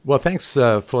Well, thanks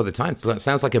for the time. So that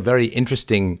sounds like a very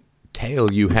interesting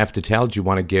tale you have to tell. Do you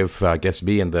want to give, I guess,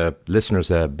 me and the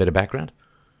listeners a bit of background?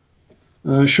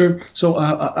 Sure. So,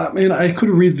 I mean, I could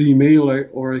read the email,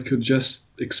 or I could just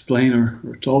explain or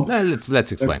talk. No, let's Uh,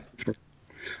 explain.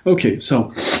 Okay,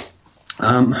 so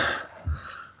um,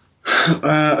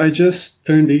 I just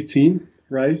turned 18,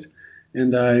 right?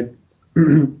 And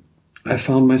I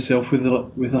found myself with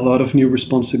a lot of new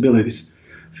responsibilities.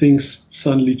 Things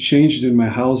suddenly changed in my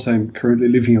house. I'm currently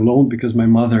living alone because my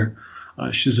mother,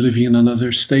 she's living in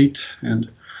another state, and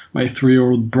my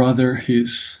 3-year-old brother,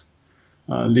 he's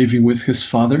living with his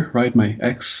father, right? My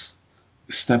ex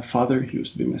stepfather. He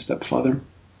used to be my stepfather.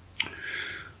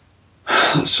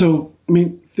 So, I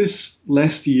mean, this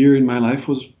last year in my life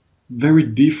was very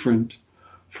different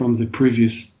from the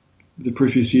previous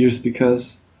years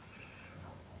because,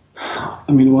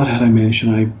 I mean, what had I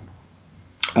mentioned?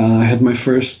 I had my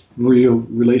first real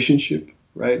relationship,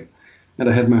 right? And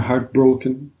I had my heart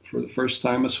broken for the first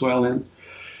time as well. And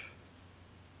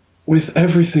with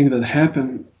everything that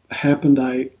happened,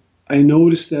 I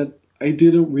noticed that I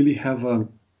didn't really have a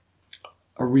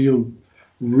real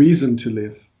reason to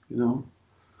live, you know.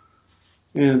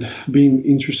 And being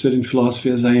interested in philosophy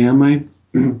as I am,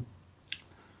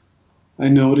 I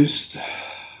noticed.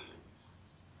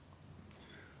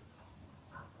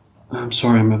 I'm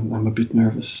sorry, I'm a bit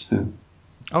nervous,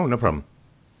 Oh, no problem.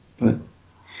 but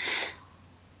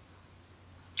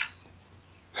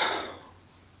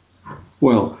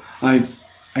well, I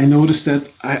noticed that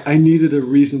I needed a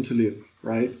reason to live,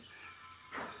 right?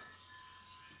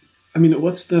 I mean,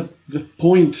 what's the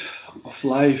point of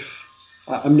life?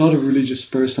 I'm not a religious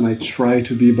person. I try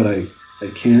to be, but I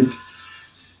can't.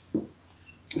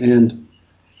 And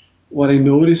what I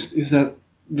noticed is that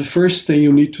the first thing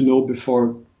you need to know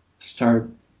before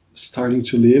starting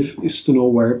to live is to know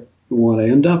where you want to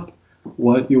end up,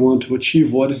 what you want to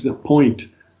achieve, what is the point,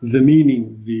 the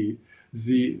meaning, the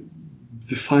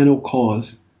the final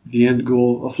cause, the end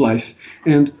goal of life.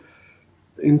 And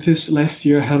in this last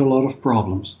year, I had a lot of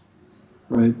problems,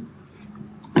 right,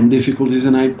 and difficulties,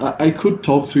 and I could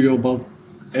talk to you about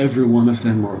every one of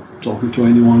them or talking to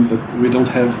anyone, but we don't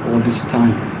have all this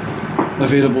time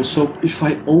available. So if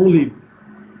I'm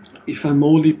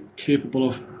only capable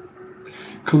of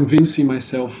convincing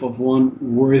myself of one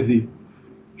worthy,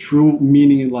 true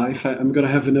meaning in life, I'm going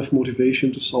to have enough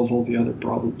motivation to solve all the other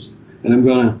problems. And I'm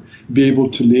going to be able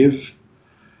to live,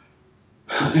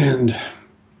 and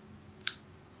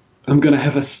I'm going to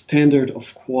have a standard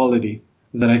of quality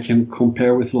that I can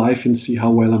compare with life and see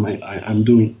how well I'm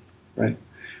doing, right?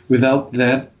 Without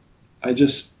that, I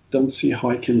just don't see how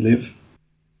I can live.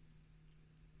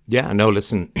 Yeah, no,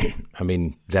 listen, I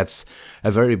mean, that's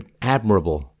a very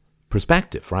admirable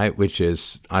perspective, right? Which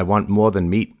is, I want more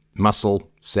than meat, muscle,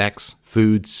 sex,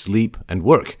 food, sleep, and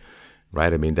work,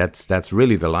 right? I mean, that's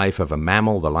really the life of a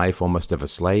mammal, the life almost of a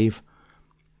slave.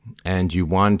 And you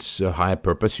want a higher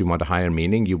purpose, you want a higher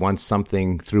meaning, you want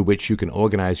something through which you can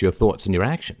organize your thoughts and your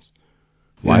actions.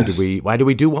 Yes. Why do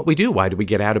we do what we do? Why do we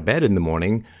get out of bed in the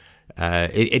morning?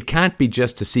 It can't be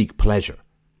just to seek pleasure.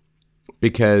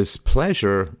 Because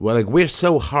pleasure, well, like we're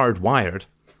so hardwired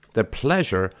that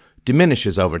pleasure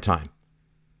diminishes over time.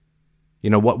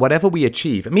 You know, whatever we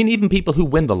achieve, I mean, even people who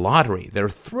win the lottery, they're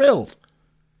thrilled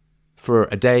for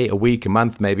a day, a week, a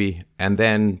month maybe, and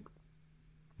then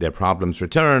their problems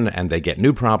return and they get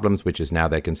new problems, which is now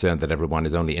they're concerned that everyone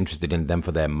is only interested in them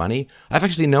for their money. I've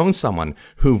actually known someone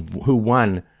who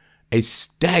won a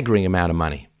staggering amount of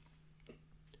money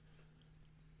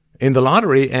in the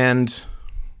lottery, and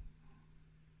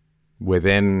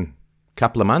within a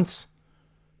couple of months,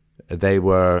 they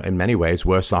were in many ways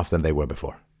worse off than they were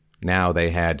before. Now they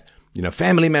had,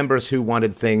 family members who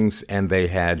wanted things, and they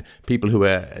had people who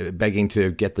were begging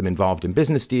to get them involved in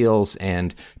business deals,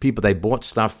 and people they bought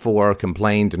stuff for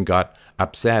complained and got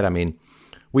upset. I mean,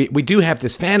 we do have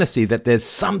this fantasy that there's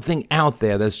something out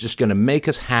there that's just going to make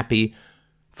us happy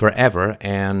forever,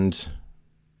 and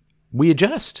we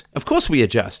adjust. Of course we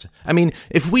adjust. I mean,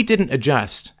 if we didn't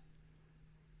adjust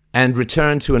and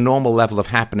return to a normal level of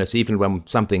happiness even when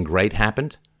something great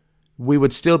happened, we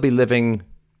would still be living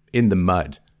in the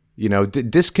mud.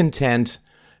 Discontent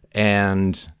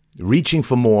and reaching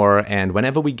for more, and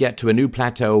whenever we get to a new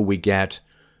plateau, we get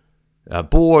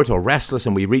bored or restless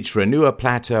and we reach for a newer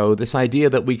plateau. This idea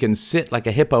that we can sit like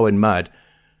a hippo in mud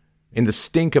in the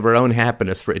stink of our own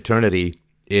happiness for eternity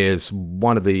is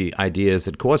one of the ideas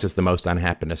that causes the most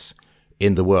unhappiness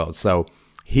in the world. So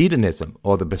hedonism,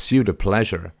 or the pursuit of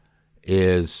pleasure,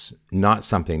 is not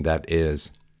something that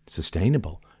is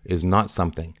sustainable, is not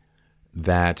something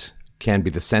that can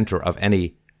be the center of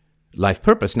any life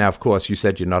purpose. Now, of course, you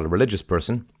said you're not a religious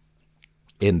person.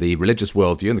 In the religious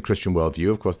worldview, in the Christian worldview,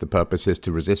 of course, the purpose is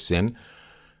to resist sin,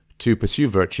 to pursue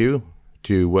virtue,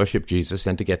 to worship Jesus,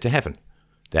 and to get to heaven.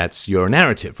 That's your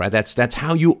narrative, right? That's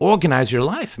how you organize your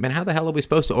life. I mean, how the hell are we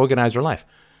supposed to organize our life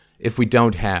if we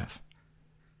don't have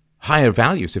higher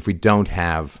values, if we don't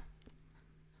have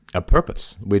a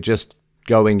purpose? We're just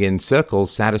going in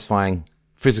circles, satisfying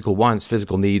physical wants,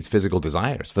 physical needs, physical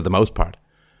desires, for the most part.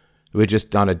 We're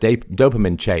just on a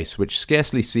dopamine chase, which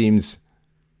scarcely seems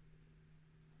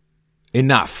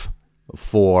enough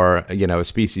for, a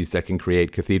species that can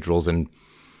create cathedrals and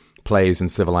plays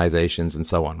and civilizations and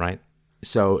so on, right?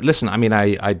 So listen, I mean,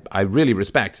 I really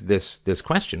respect this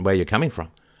question, where you're coming from.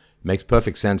 It makes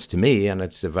perfect sense to me, and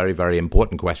it's a very, very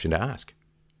important question to ask.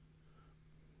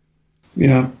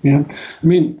 Yeah. I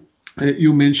mean,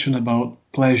 you mentioned about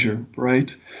pleasure,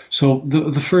 right? So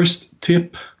the first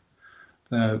tip,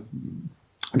 the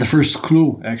first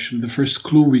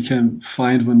clue we can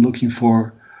find when looking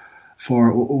for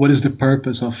what is the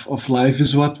purpose of life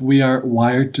is what we are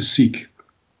wired to seek.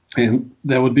 And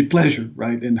that would be pleasure,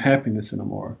 right? And happiness in a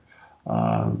more,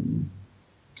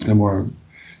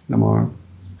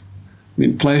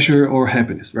 pleasure or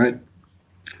happiness, right?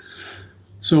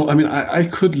 So, I mean, I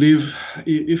could live,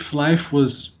 if life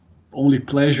was only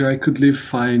pleasure, I could live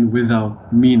fine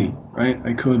without meaning, right?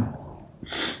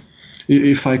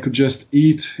 If I could just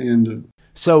eat and...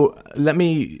 So let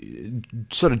me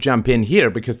sort of jump in here,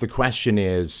 because the question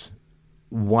is,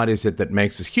 what is it that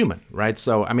makes us human, right?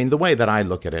 So, I mean, the way that I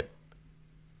look at it,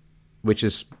 which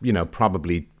is,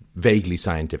 probably vaguely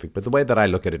scientific, but the way that I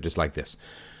look at it is like this.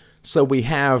 So we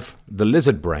have the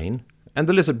lizard brain, and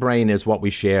the lizard brain is what we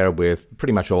share with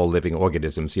pretty much all living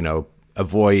organisms,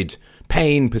 avoid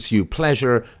pain, pursue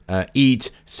pleasure,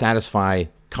 eat, satisfy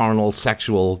carnal,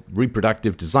 sexual,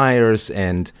 reproductive desires,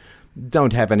 and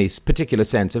don't have any particular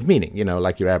sense of meaning.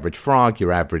 Like your average frog,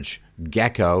 your average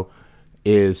gecko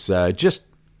is just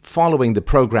following the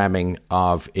programming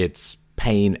of its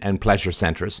pain and pleasure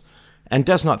centers, and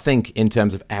does not think in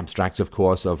terms of abstracts, of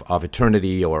course, of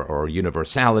eternity or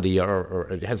universality, or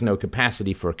it has no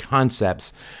capacity for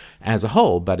concepts as a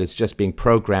whole, but it's just being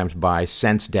programmed by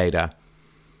sense data,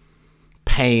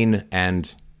 pain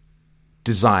and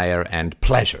desire and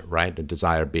pleasure, right? The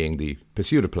desire being the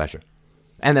pursuit of pleasure.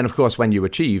 And then, of course, when you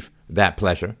achieve that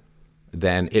pleasure,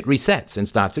 then it resets and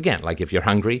starts again. Like if you're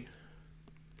hungry,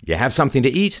 you have something to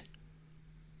eat,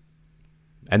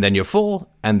 and then you're full,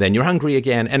 and then you're hungry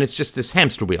again, and it's just this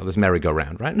hamster wheel, this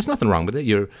merry-go-round, right? And there's nothing wrong with it.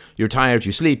 You're tired,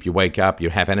 you sleep, you wake up, you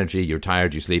have energy, you're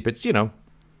tired, you sleep. It's,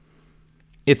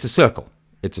 it's a circle.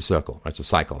 It's a circle. It's a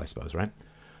cycle, I suppose, right?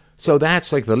 So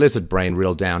that's like the lizard brain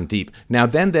real down deep. Now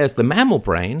then there's the mammal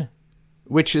brain,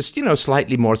 which is,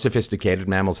 slightly more sophisticated.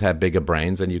 Mammals have bigger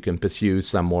brains, and you can pursue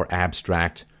some more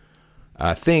abstract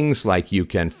things, like you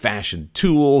can fashion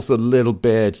tools a little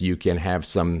bit, you can have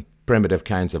some primitive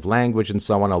kinds of language and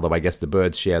so on, although I guess the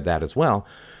birds share that as well.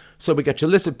 So we got your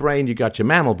lizard brain, you got your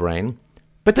mammal brain,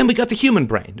 but then we got the human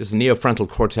brain. There's a neofrontal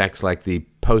cortex, like the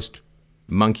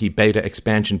post-monkey beta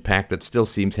expansion pack that still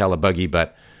seems hella buggy,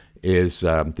 but is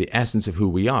the essence of who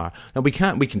we are. Now we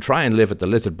can try and live at the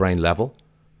lizard brain level,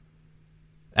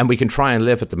 and we can try and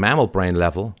live at the mammal brain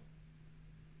level,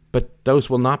 but those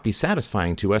will not be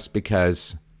satisfying to us,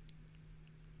 because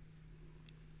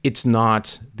it's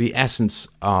not the essence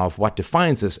of what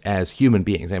defines us as human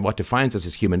beings. And what defines us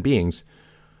as human beings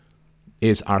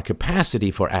is our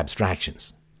capacity for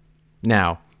abstractions.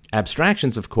 Now,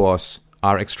 abstractions, of course,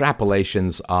 are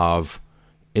extrapolations of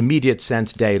immediate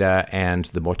sense data and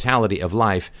the mortality of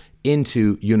life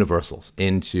into universals,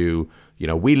 into,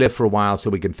 we live for a while so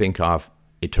we can think of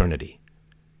eternity.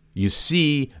 You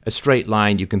see a straight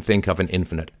line, you can think of an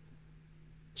infinite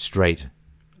straight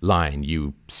line.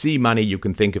 You see money, you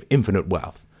can think of infinite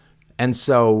wealth. And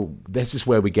so this is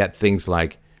where we get things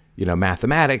like,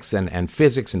 mathematics and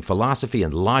physics and philosophy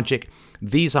and logic.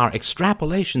 These are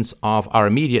extrapolations of our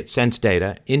immediate sense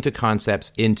data into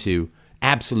concepts, into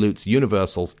absolutes,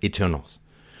 universals, eternals.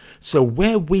 So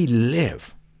where we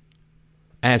live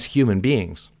as human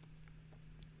beings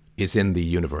is in the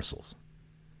universals,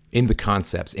 in the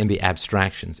concepts, in the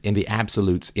abstractions, in the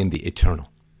absolutes, in the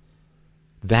eternal.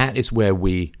 That is where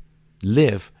we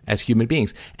live as human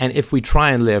beings. And if we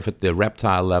try and live at the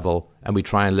reptile level and we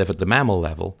try and live at the mammal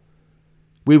level,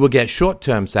 we will get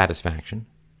short-term satisfaction,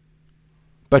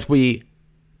 but we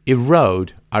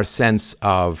erode our sense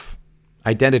of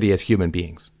identity as human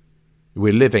beings.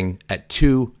 We're living at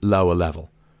too low a level.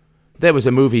 There was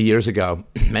a movie years ago,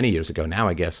 many years ago now,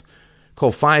 I guess,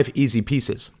 called 5 Easy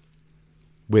Pieces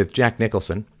with Jack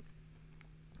Nicholson.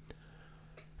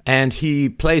 And he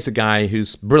plays a guy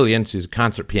who's brilliant, who's a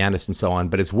concert pianist and so on,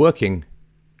 but is working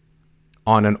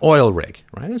on an oil rig,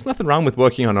 right? There's nothing wrong with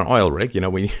working on an oil rig. You know,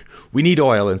 we need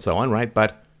oil and so on, right?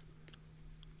 But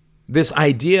this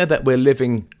idea that we're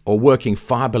living or working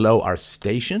far below our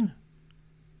station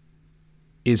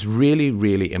is really,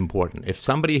 really important. If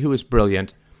somebody who is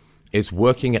brilliant is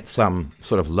working at some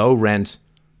sort of low-rent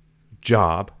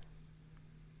job,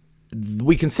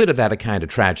 we consider that a kind of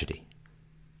tragedy.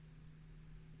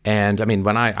 And I mean,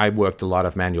 when I worked a lot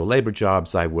of manual labor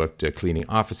jobs, I worked cleaning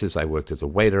offices, I worked as a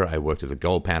waiter, I worked as a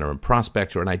gold panner and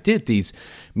prospector, and I did these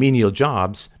menial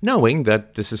jobs knowing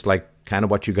that this is like kind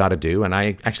of what you got to do. And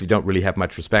I actually don't really have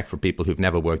much respect for people who've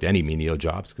never worked any menial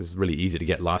jobs because it's really easy to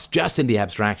get lost just in the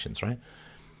abstractions, right?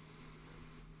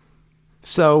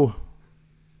 So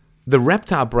the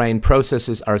reptile brain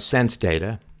processes our sense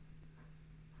data.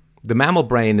 The mammal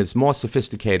brain is more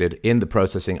sophisticated in the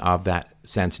processing of that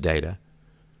sense data.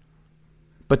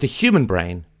 But the human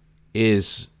brain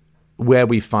is where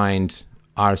we find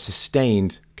our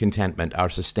sustained contentment, our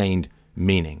sustained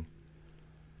meaning.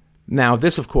 Now,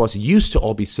 this, of course, used to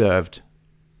all be served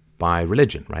by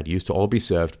religion, right? It used to all be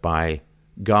served by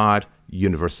God,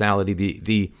 universality,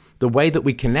 the way that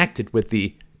we connected with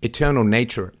the eternal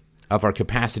nature of our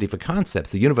capacity for concepts,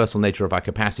 the universal nature of our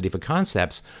capacity for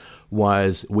concepts,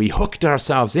 was we hooked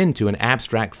ourselves into an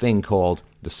abstract thing called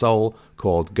the soul,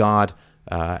 called God,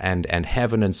 and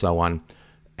heaven and so on.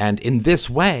 And in this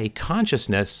way,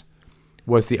 consciousness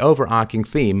was the overarching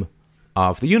theme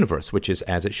of the universe, which is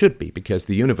as it should be, because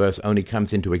the universe only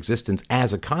comes into existence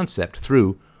as a concept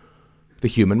through the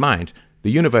human mind.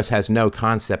 The universe has no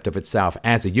concept of itself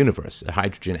as a universe. A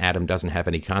hydrogen atom doesn't have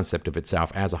any concept of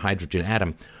itself as a hydrogen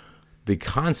atom. The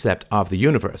concept of the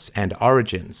universe and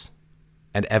origins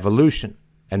and evolution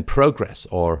and progress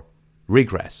or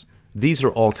regress, these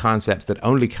are all concepts that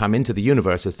only come into the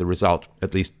universe as the result,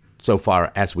 at least so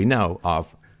far as we know,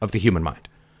 of the human mind.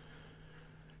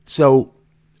 So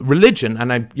religion,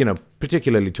 and I'm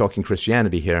particularly talking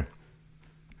Christianity here,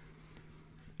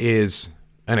 is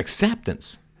an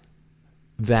acceptance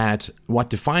that what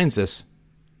defines us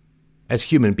as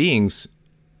human beings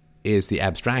is the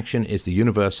abstraction, is the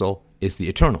universal, is the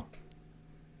eternal.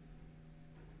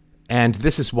 And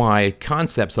this is why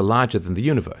concepts are larger than the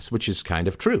universe, which is kind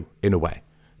of true in a way.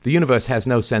 The universe has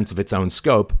no sense of its own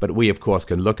scope, but we, of course,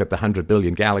 can look at the 100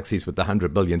 billion galaxies with the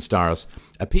 100 billion stars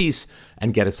apiece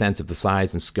and get a sense of the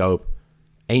size and scope,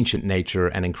 ancient nature,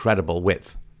 and incredible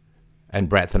width and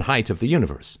breadth and height of the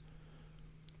universe.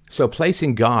 So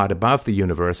placing God above the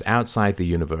universe, outside the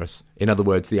universe, in other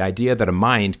words, the idea that a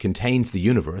mind contains the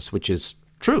universe, which is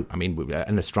true. I mean,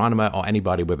 an astronomer or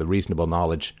anybody with a reasonable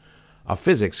knowledge of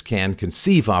physics can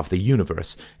conceive of the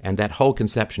universe, and that whole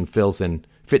conception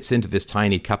fits into this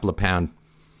tiny couple of pound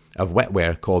of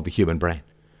wetware called the human brain.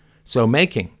 So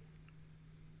making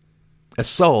a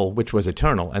soul which was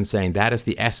eternal and saying that is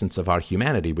the essence of our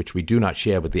humanity, which we do not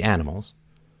share with the animals,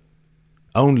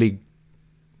 only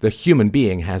the human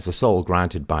being has a soul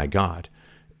granted by God,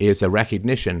 is a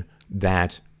recognition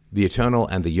that the eternal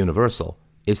and the universal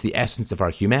is the essence of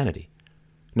our humanity.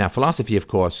 Now, philosophy, of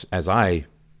course, as I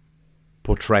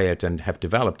portray it and have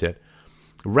developed it,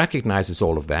 recognizes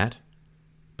all of that.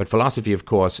 But philosophy, of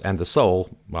course, and the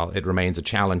soul, well, it remains a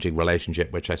challenging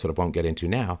relationship, which I sort of won't get into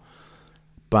now.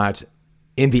 But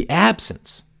in the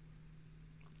absence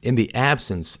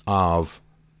of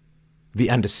the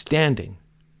understanding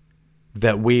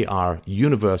that we are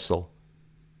universal,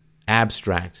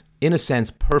 abstract, in a sense,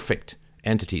 perfect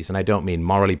entities, and I don't mean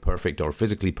morally perfect or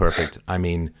physically perfect, I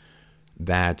mean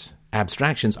that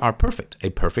abstractions are perfect. A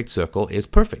perfect circle is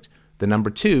perfect. The number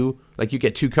 2, like you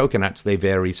get 2 coconuts, they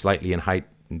vary slightly in height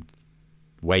and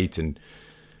weight and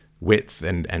width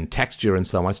and texture and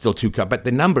so on, still 2 cups, but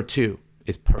the number 2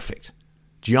 is perfect.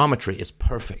 Geometry is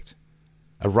perfect.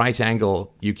 A right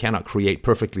angle you cannot create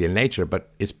perfectly in nature,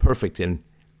 but is perfect in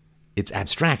its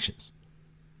abstractions.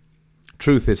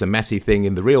 Truth is a messy thing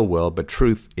in the real world, but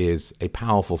truth is a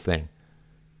powerful thing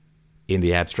in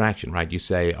the abstraction, right? You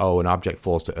say, oh, an object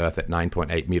falls to Earth at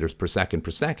 9.8 meters per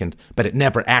second, but it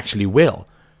never actually will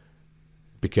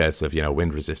because of,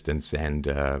 wind resistance and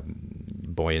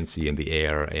buoyancy in the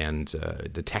air and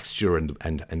the texture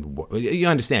and you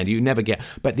understand, you never get,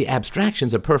 but the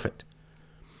abstractions are perfect.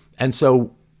 And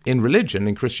so in religion,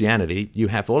 in Christianity, you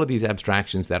have all of these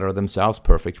abstractions that are themselves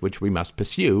perfect, which we must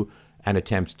pursue and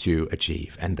attempt to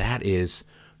achieve. And that is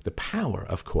the power,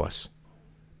 of course,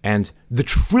 and the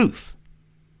truth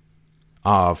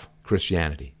of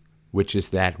Christianity, which is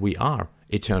that we are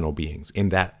eternal beings, in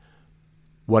that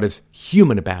what is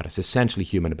human about us, essentially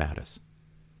human about us,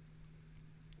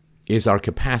 is our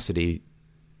capacity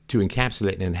to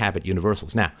encapsulate and inhabit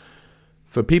universals. Now,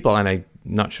 for people, and I'm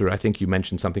not sure, I think you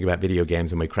mentioned something about video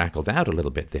games and we crackled out a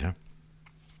little bit there.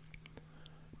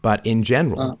 But in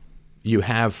general, you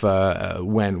have,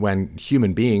 when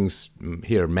human beings,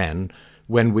 here men,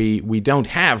 when we don't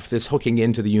have this hooking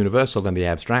into the universal and the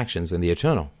abstractions and the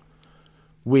eternal,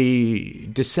 we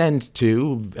descend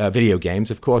to video games.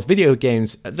 Of course, video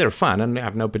games, they're fun, and I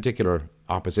have no particular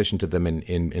opposition to them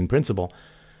in principle.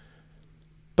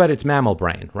 But it's mammal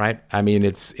brain, right? I mean,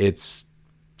 it's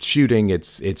shooting,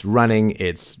 it's running,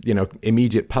 it's,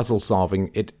 immediate puzzle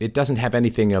solving. It doesn't have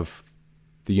anything of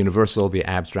the universal, the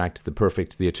abstract, the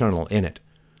perfect, the eternal in it.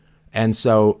 And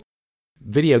so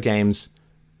video games,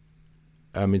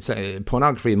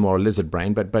 pornography more lizard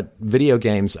brain, but video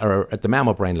games are at the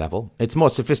mammal brain level. It's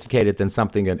more sophisticated than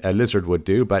something a lizard would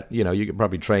do, but you could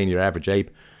probably train your average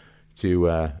ape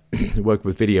to work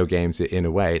with video games in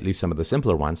a way, at least some of the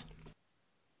simpler ones.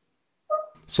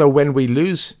 So when we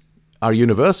lose our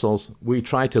universals, we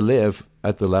try to live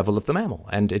at the level of the mammal,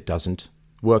 and it doesn't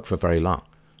work for very long.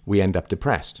 We end up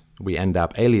depressed. We end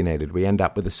up alienated. We end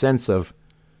up with a sense of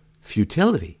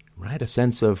futility, right? A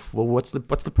sense of, well, what's the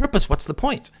purpose? What's the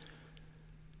point?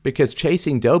 Because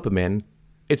chasing dopamine,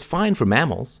 it's fine for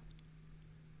mammals.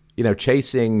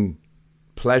 Chasing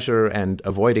pleasure and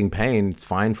avoiding pain, it's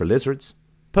fine for lizards.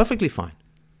 Perfectly fine.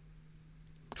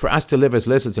 For us to live as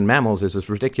lizards and mammals is as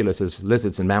ridiculous as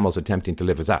lizards and mammals attempting to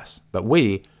live as us. But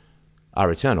we are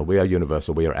eternal. We are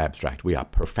universal. We are abstract. We are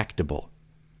perfectible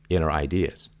in our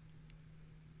ideas.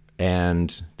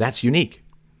 And that's unique,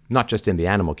 not just in the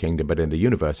animal kingdom, but in the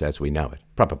universe as we know it.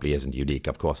 Probably isn't unique,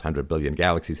 of course, 100 billion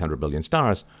galaxies, 100 billion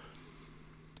stars.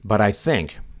 But I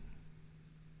think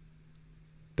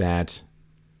that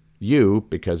you,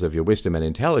 because of your wisdom and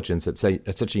intelligence at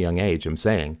such a young age, I'm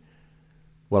saying,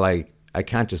 well, I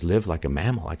can't just live like a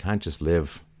mammal. I can't just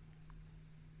live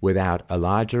without a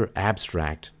larger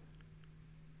abstract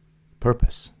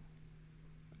purpose.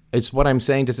 It's what I'm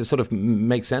saying. Does it sort of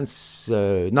make sense?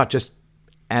 Not just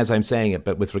as I'm saying it,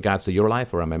 but with regards to your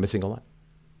life, or am I missing a lot?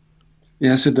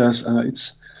 Yes, it does.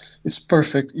 It's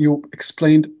perfect. You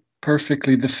explained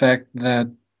perfectly the fact that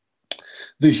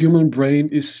the human brain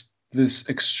is this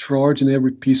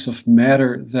extraordinary piece of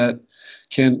matter that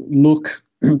can look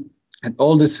at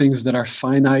all the things that are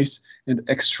finite and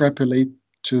extrapolate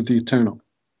to the eternal,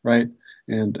 right?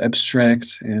 And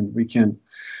abstract, and we can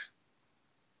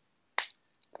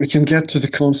get to the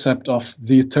concept of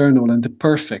the eternal and the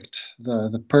perfect,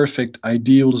 the perfect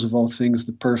ideals of all things,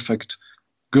 the perfect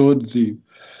good, the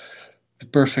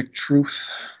perfect truth.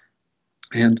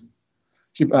 And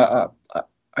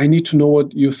I need to know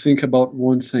what you think about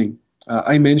one thing.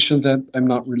 I mentioned that I'm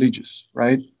not religious,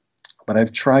 right? But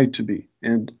I've tried to be.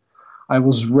 And I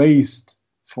was raised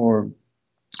for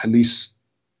at least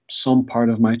some part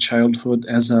of my childhood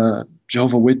as a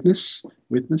Jehovah's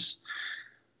Witness.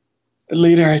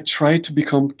 Later, I tried to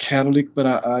become Catholic, but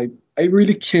I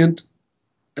really can't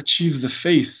achieve the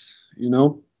faith,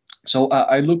 So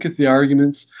I look at the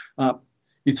arguments.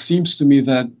 It seems to me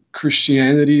that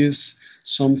Christianity is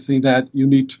something that you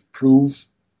need to prove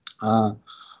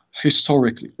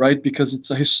historically, right? Because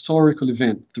it's a historical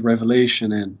event, the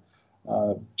revelation and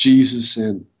Jesus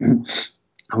and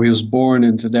how he was born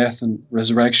and the death and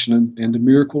resurrection and the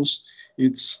miracles.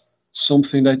 It's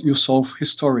something that you solve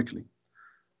historically.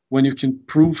 When you can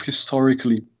prove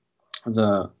historically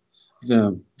the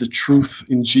truth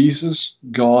in Jesus,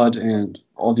 God, and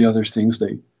all the other things,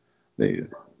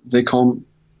 they come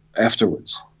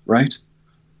afterwards, right?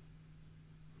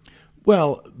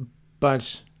 Well,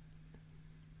 but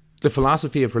the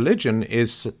philosophy of religion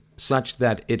is such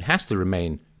that it has to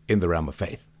remain in the realm of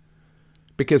faith.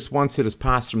 Because once it has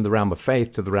passed from the realm of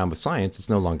faith to the realm of science, it's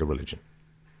no longer religion.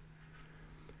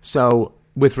 So,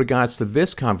 with regards to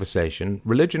this conversation,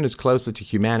 religion is closer to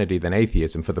humanity than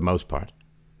atheism for the most part.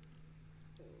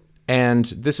 And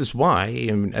this is why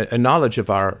a knowledge of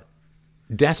our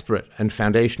desperate and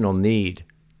foundational need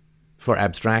for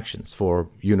abstractions, for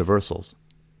universals,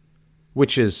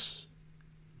 which is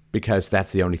because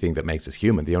that's the only thing that makes us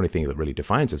human, the only thing that really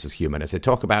defines us as human. As I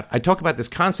talk about this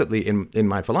constantly in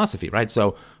my philosophy, right?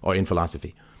 Or in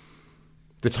philosophy.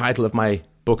 The title of my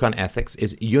book on ethics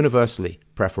is Universally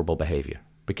Preferable Behavior,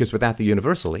 because without the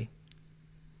universally,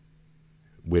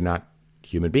 we're not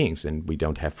human beings and we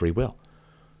don't have free will.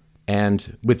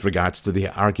 And with regards to the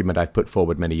argument I've put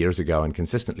forward many years ago and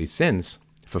consistently since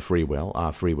for free will,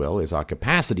 our free will is our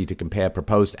capacity to compare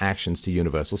proposed actions to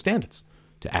universal standards,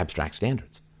 to abstract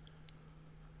standards.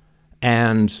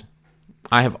 And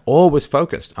I have always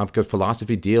focused on, because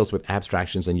philosophy deals with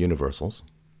abstractions and universals,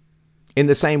 in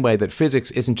the same way that physics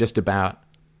isn't just about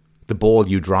the ball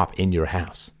you drop in your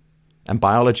house. And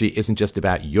biology isn't just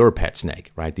about your pet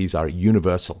snake, right? These are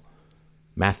universal.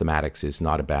 Mathematics is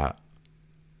not about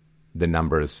the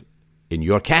numbers in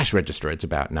your cash register. It's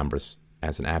about numbers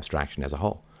as an abstraction as a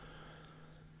whole.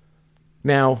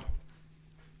 Now,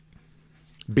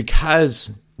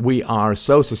 because we are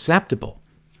so susceptible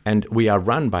and we are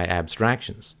run by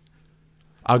abstractions,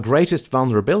 our greatest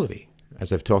vulnerability,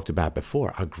 as I've talked about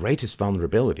before, our greatest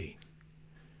vulnerability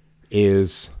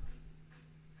is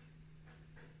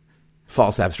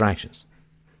false abstractions,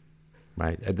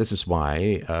 right? This is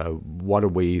why, what are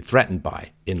we threatened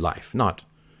by in life? Not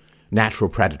natural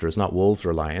predators, not wolves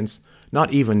or lions,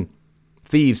 not even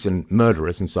thieves and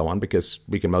murderers and so on, because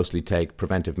we can mostly take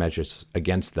preventive measures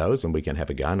against those, and we can have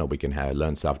a gun, or we can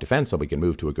learn self-defense, or we can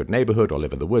move to a good neighborhood or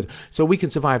live in the woods. So we can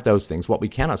survive those things. What we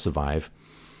cannot survive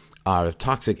are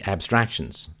toxic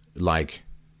abstractions like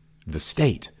the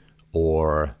state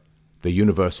or the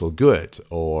universal good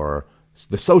or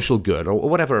the social good or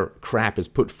whatever crap is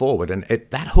put forward. And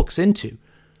that hooks into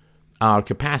our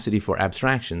capacity for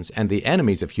abstractions. And the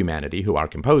enemies of humanity, who are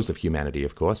composed of humanity,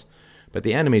 of course, but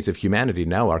the enemies of humanity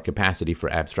know our capacity for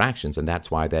abstractions, and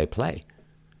that's why they play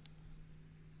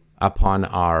upon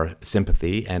our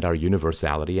sympathy and our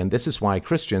universality. And this is why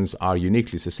Christians are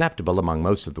uniquely susceptible among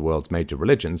most of the world's major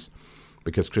religions,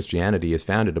 because Christianity is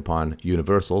founded upon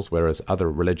universals, whereas other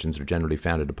religions are generally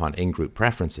founded upon in-group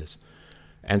preferences.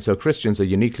 And so Christians are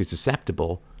uniquely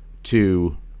susceptible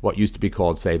to what used to be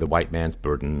called, say, the white man's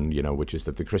burden, which is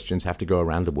that the Christians have to go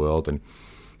around the world and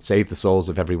save the souls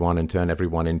of everyone and turn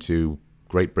everyone into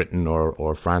Great Britain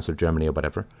or France or Germany or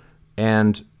whatever.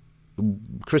 And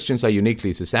Christians are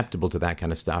uniquely susceptible to that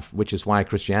kind of stuff, which is why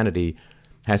Christianity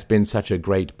has been such a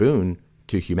great boon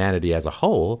to humanity as a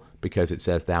whole, because it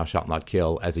says thou shalt not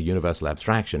kill as a universal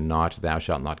abstraction, not thou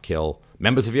shalt not kill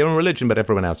members of your own religion, but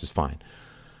everyone else is fine.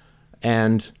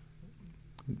 And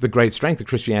the great strength of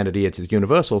Christianity is its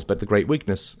universals, but the great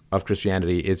weakness of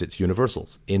Christianity is its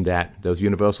universals, in that those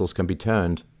universals can be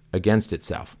turned against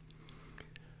itself.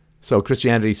 So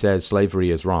Christianity says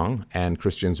slavery is wrong, and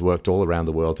Christians worked all around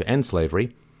the world to end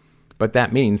slavery, but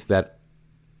that means that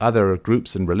other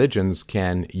groups and religions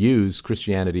can use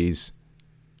Christianity's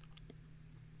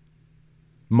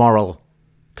moral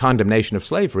condemnation of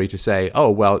slavery to say, oh,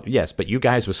 well, yes, but you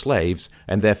guys were slaves,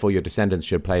 and therefore your descendants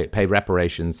should pay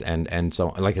reparations and so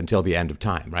on, like until the end of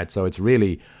time, right? So it's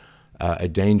really a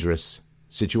dangerous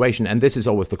situation. And this is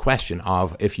always the question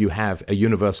of, if you have a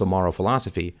universal moral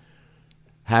philosophy,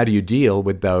 how do you deal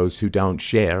with those who don't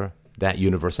share that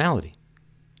universality?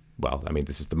 Well, I mean,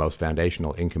 this is the most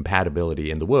foundational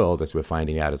incompatibility in the world, as we're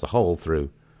finding out as a whole through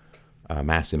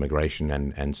mass immigration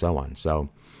and so on.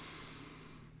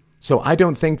 So I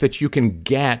don't think that you can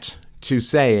get to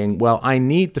saying, well, I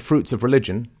need the fruits of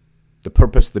religion, the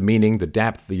purpose, the meaning, the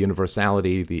depth, the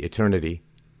universality, the eternity.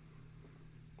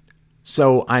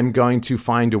 So I'm going to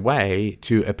find a way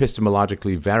to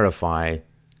epistemologically verify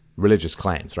religious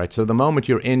claims, right? So the moment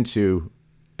you're into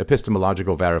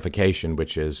epistemological verification,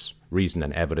 which is reason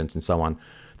and evidence and so on,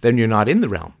 then you're not in the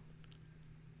realm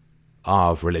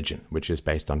of religion, which is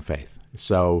based on faith.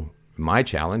 So my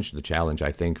challenge, the challenge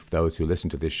I think of those who listen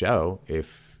to this show,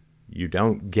 if you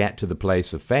don't get to the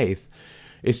place of faith,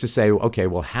 is to say, okay,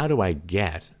 well, how do I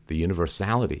get the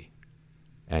universality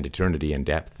and eternity and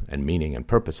depth and meaning and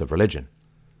purpose of religion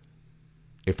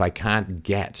if I can't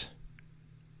get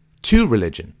to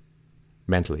religion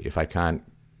mentally, if I can't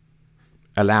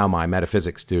allow my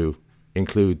metaphysics to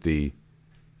include the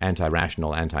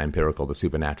anti-rational, anti-empirical, the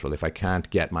supernatural, if I can't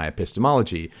get my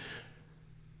epistemology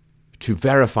to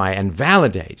verify and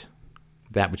validate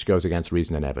that which goes against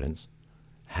reason and evidence,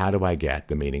 how do I get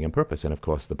the meaning and purpose? And of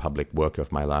course, the public work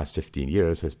of my last 15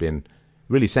 years has been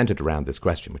really centered around this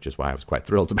question, which is why I was quite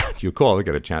thrilled about your call. I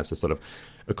got a chance to sort of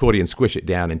accordion squish it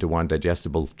down into one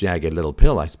digestible, jagged little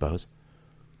pill, I suppose.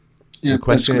 Yeah, the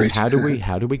question is, how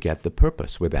do we get the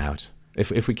purpose without,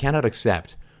 if we cannot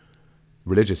accept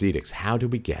religious edicts, how do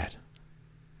we get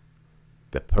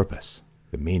the purpose,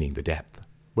 the meaning, the depth?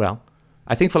 Well,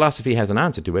 I think philosophy has an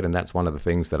answer to it, and that's one of the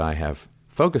things that I have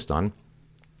focused on,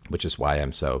 which is why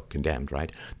I'm so condemned,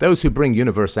 right? Those who bring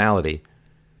universality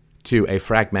to a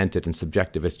fragmented and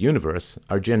subjectivist universe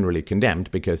are generally condemned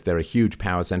because there are huge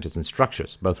power centers and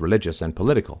structures, both religious and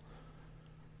political,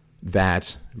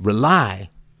 that rely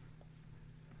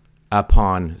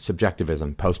upon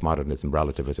subjectivism, postmodernism,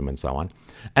 relativism, and so on,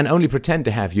 and only pretend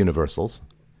to have universals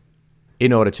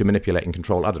in order to manipulate and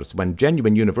control others. When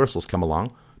genuine universals come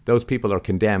along, those people are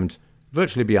condemned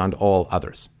virtually beyond all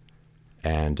others.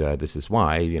 And this is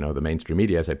why, the mainstream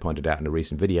media, as I pointed out in a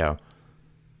recent video,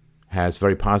 has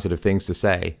very positive things to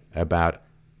say about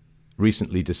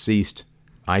recently deceased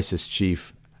ISIS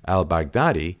chief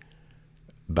al-Baghdadi,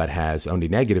 but has only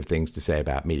negative things to say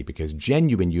about me, because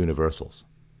genuine universals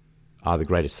are the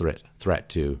greatest threat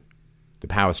to the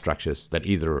power structures that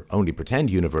either only pretend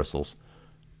universals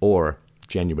or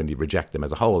genuinely reject them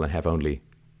as a whole and have only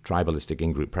tribalistic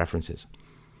in-group preferences.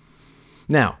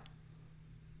 Now,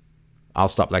 I'll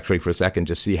stop lecturing for a second,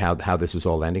 just see how this is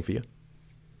all landing for you.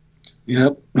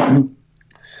 Yep.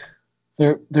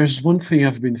 There's one thing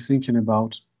I've been thinking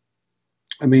about.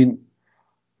 I mean,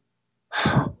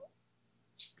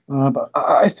 but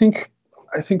I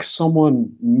think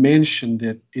someone mentioned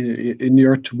it in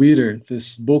your Twitter,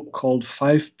 this book called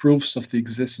 5 Proofs of the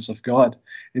Existence of God,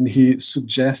 and he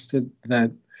suggested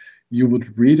that you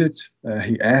would read it.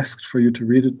 He asked for you to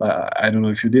read it, but I don't know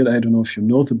if you did. I don't know if you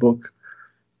know the book,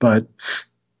 but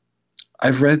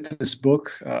I've read this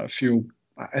book a few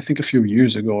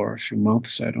years ago or a few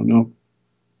months, I don't know.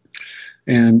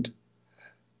 And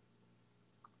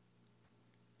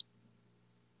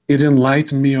it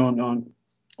enlightened me on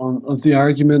the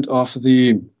argument of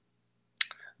the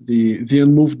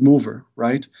unmoved mover,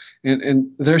 right?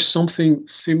 And there's something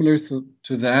similar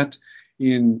to that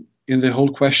in the whole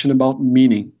question about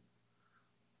meaning.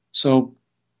 So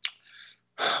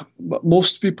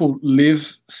most people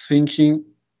live thinking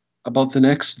about the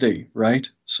next day, right?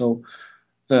 So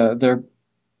they're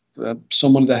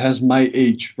someone that has my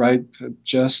age, right?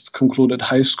 Just concluded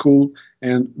high school,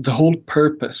 and the whole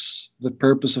purpose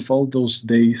of all those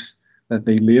days that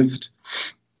they lived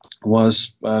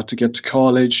was to get to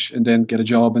college and then get a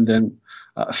job and then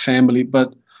a family.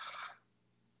 But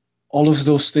all of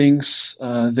those things,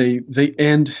 they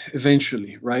end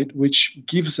eventually, right? Which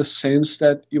gives a sense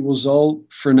that it was all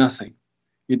for nothing.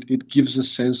 It gives a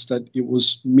sense that it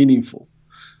was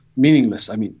meaningless,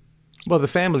 I mean. Well, the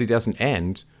family doesn't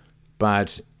end,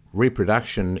 but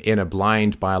reproduction in a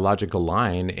blind biological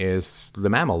line is the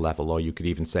mammal level, or you could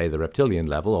even say the reptilian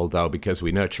level, although because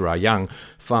we nurture our young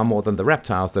far more than the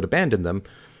reptiles that abandon them,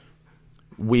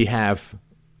 we have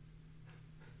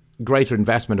greater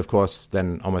investment, of course,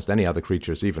 than almost any other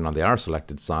creatures, even on the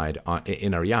R-selected side,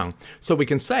 in our young. So we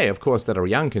can say, of course, that our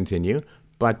young continue,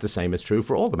 but the same is true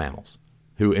for all the mammals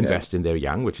who invest in their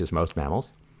young, which is most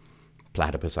mammals.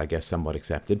 Platypus, I guess, somewhat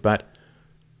accepted, but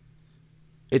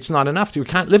it's not enough. We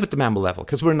can't live at the mammal level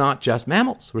because we're not just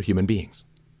mammals. We're human beings.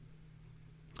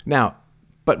 Now,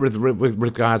 but with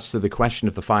regards to the question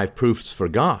of the 5 proofs for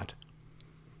God,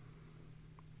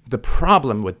 the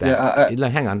problem with that,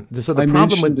 hang on. So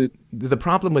the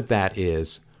problem with that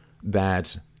is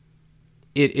that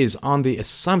it is on the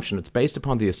assumption, it's based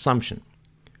upon the assumption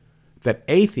that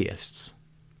atheists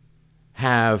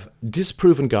have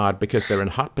disproven God because they're in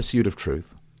hot pursuit of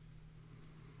truth.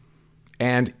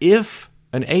 And if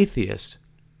an atheist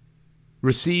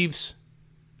receives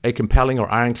a compelling or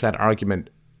ironclad argument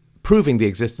proving the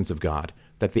existence of God,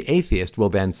 that the atheist will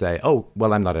then say, oh,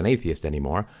 well, I'm not an atheist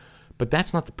anymore. But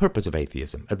that's not the purpose of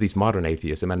atheism, at least modern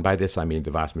atheism, and by this I mean the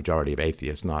vast majority of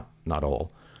atheists, not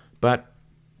all. But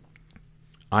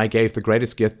I gave the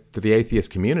greatest gift to the atheist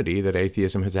community that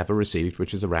atheism has ever received,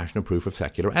 which is a rational proof of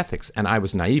secular ethics. And I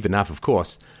was naive enough, of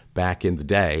course, back in the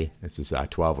day, this is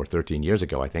 12 or 13 years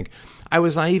ago, I think, I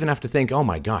was naive enough to think, oh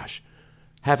my gosh,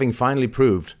 having finally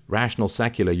proved rational,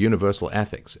 secular, universal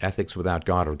ethics, ethics without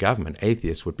God or government,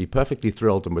 atheists would be perfectly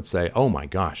thrilled and would say, oh my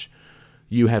gosh,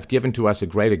 you have given to us a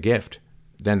greater gift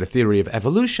than the theory of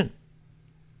evolution.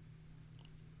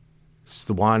 It's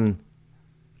the one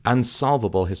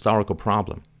unsolvable historical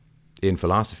problem in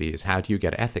philosophy is how do you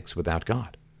get ethics without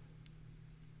God?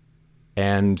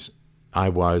 And I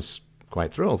was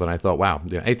quite thrilled, and I thought, wow,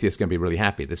 atheists going to be really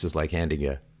happy. This is like handing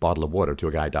a bottle of water to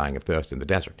a guy dying of thirst in the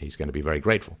desert. He's going to be very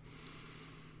grateful.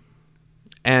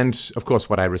 And, of course,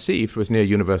 what I received was near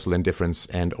universal indifference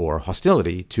and or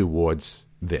hostility towards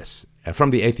this,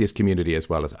 from the atheist community as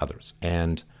well as others.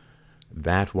 And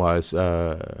that was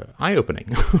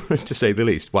eye-opening, to say the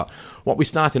least. Well, what we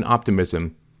start in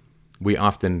optimism, we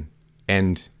often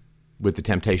end with the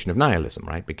temptation of nihilism,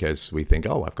 right? Because we think,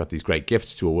 oh, I've got these great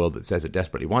gifts to a world that says it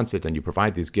desperately wants it, and you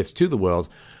provide these gifts to the world,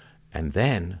 and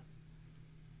then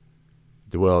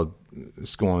the world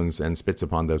scorns and spits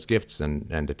upon those gifts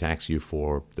and attacks you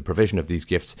for the provision of these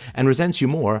gifts and resents you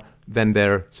more than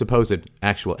their supposed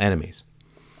actual enemies.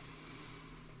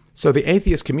 So the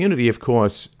atheist community, of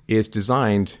course, is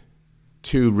designed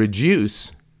to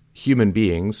reduce human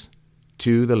beings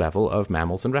to the level of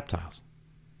mammals and reptiles.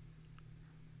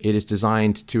 It is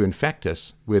designed to infect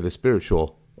us with a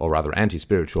spiritual, or rather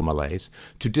anti-spiritual malaise,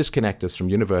 to disconnect us from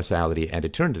universality and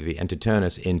eternity and to turn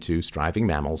us into striving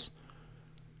mammals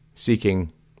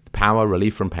seeking power,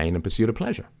 relief from pain, and pursuit of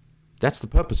pleasure. That's the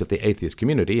purpose of the atheist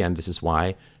community, and this is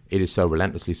why it is so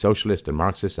relentlessly socialist and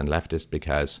Marxist and leftist,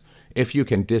 because if you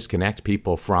can disconnect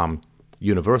people from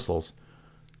universals,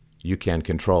 you can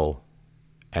control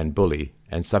and bully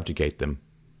and subjugate them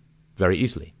very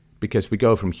easily. Because we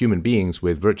go from human beings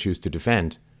with virtues to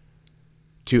defend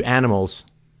to animals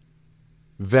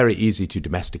very easy to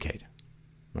domesticate.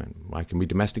 Right? Why can we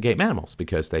domesticate animals?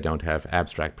 Because they don't have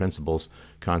abstract principles,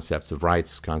 concepts of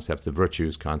rights, concepts of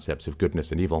virtues, concepts of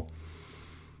goodness and evil.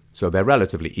 So they're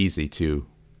relatively easy to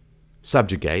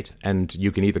subjugate, and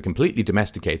you can either completely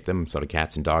domesticate them, sort of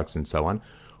cats and dogs and so on,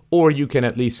 or you can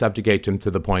at least subjugate them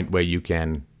to the point where you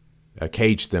can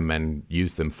cage them and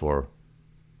use them for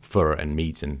fur and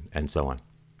meat and so on.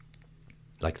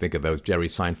 Like, think of those Jerry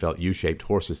Seinfeld U-shaped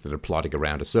horses that are plodding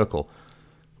around a circle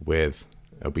with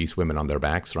obese women on their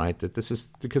backs, right? That this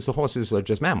is because the horses are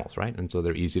just mammals, right? And so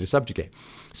they're easy to subjugate.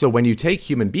 So when you take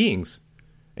human beings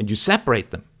and you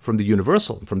separate them from the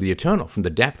universal, from the eternal, from the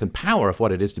depth and power of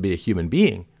what it is to be a human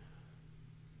being,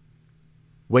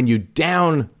 when you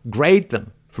downgrade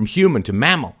them from human to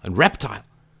mammal and reptile,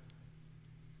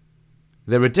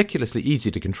 they're ridiculously easy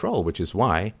to control, which is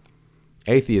why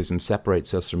atheism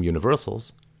separates us from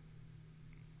universals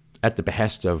at the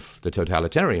behest of the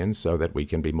totalitarians so that we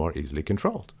can be more easily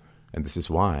controlled. And this is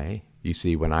why, you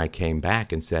see, when I came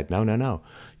back and said, no,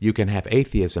 you can have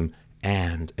atheism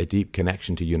and a deep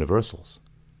connection to universals.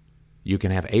 You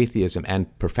can have atheism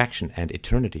and perfection and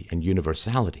eternity and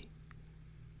universality.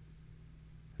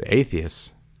 The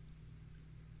atheists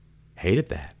hated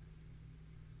that.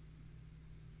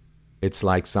 It's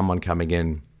like someone coming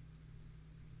in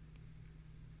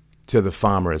to the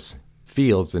farmer's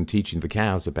fields and teaching the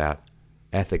cows about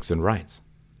ethics and rights.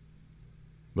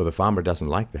 Well, the farmer doesn't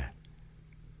like that.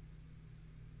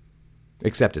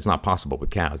 Except it's not possible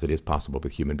with cows. It is possible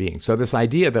with human beings. So this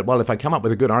idea that, well, if I come up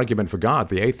with a good argument for God,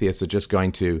 the atheists are just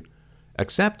going to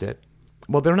accept it,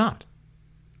 well, they're not.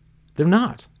 They're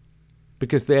not.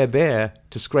 Because they're there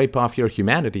to scrape off your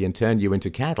humanity and turn you into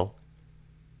cattle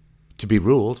to be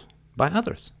ruled by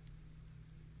others.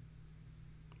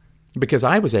 Because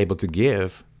I was able to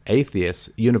give atheists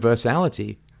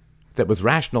universality that was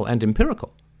rational and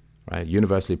empirical, right?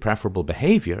 Universally preferable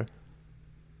behavior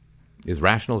is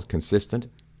rational, consistent.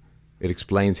 It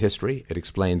explains history. It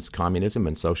explains communism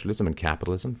and socialism and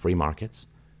capitalism, free markets.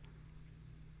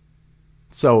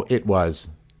 So it was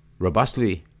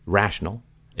robustly rational,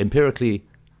 empirically,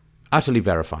 utterly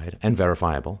verified and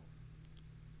verifiable.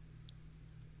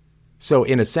 So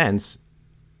in a sense,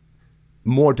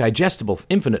 more digestible,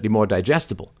 infinitely more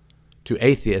digestible to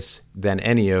atheists than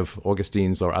any of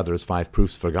Augustine's or others' 5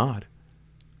 proofs for God.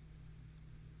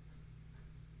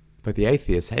 But the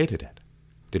atheists hated it,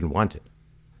 didn't want it,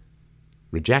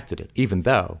 rejected it, even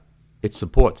though it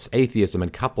supports atheism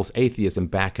and couples atheism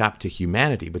back up to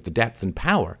humanity with the depth and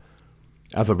power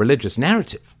of a religious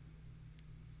narrative.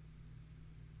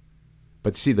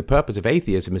 But see, the purpose of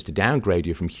atheism is to downgrade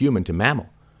you from human to mammal,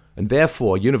 and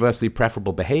therefore universally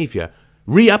preferable behavior,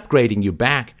 re-upgrading you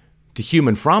back to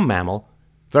human from mammal,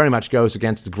 very much goes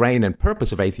against the grain and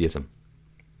purpose of atheism,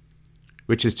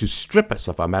 which is to strip us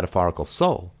of our metaphorical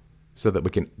soul so that we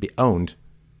can be owned,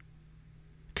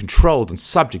 controlled, and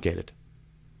subjugated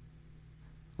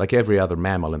like every other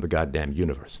mammal in the goddamn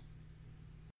universe.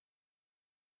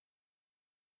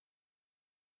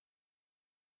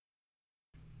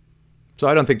 So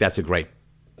I don't think that's a great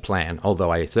plan,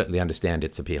 although I certainly understand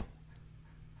its appeal.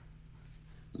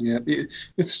 Yeah,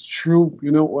 it's true.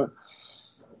 You know,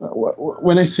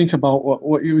 when I think about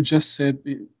what you just said,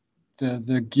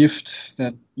 the gift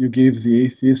that you gave the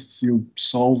atheists, you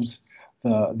solved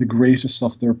the greatest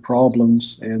of their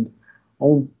problems and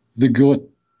all the good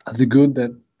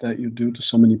that you do to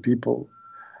so many people,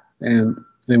 and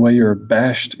the way you're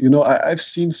bashed. You know, I've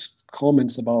seen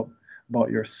comments about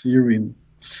your theory in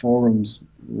forums,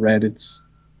 Reddits,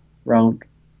 around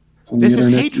on There's the this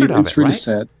internet. hatred of It's it, really right?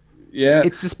 sad. Yeah,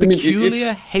 It's this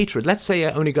peculiar hatred. Let's say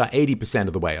I only got 80%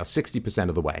 of the way or 60%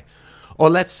 of the way. Or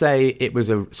let's say it was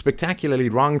a spectacularly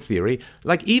wrong theory.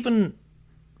 Like even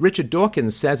Richard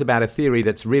Dawkins says about a theory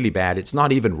that's really bad, it's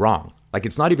not even wrong. Like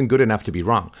it's not even good enough to be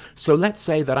wrong. So let's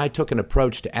say that I took an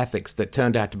approach to ethics that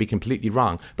turned out to be completely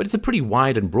wrong. But it's a pretty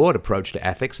wide and broad approach to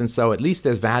ethics. And so at least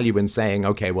there's value in saying,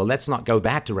 okay, well, let's not go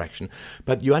that direction.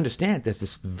 But you understand there's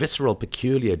this visceral,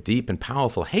 peculiar, deep, and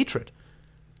powerful hatred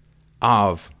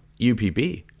of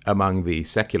UPB among the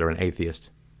secular and atheist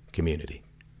community.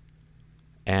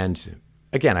 And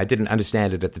again, I didn't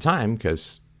understand it at the time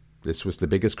because this was the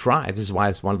biggest cry. This is why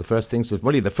it's one of the first things.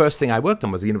 Really, the first thing I worked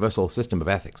on was the Universal System of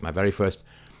Ethics. My very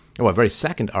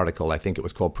second article, I think it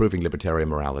was called Proving Libertarian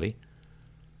Morality.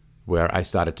 where I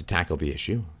started to tackle the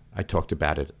issue. I talked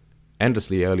about it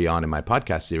endlessly early on in my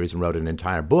podcast series and wrote an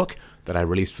entire book that I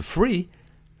released for free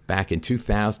back in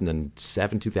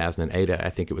 2007, 2008, I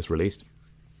think it was released.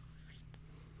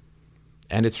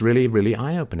 And it's really, really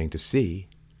eye-opening to see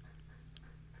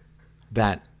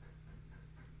that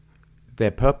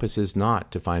their purpose is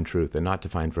not to find truth and not to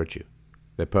find virtue.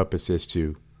 Their purpose is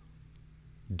to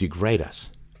degrade us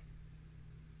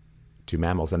to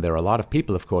mammals. And there are a lot of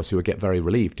people, of course, who would get very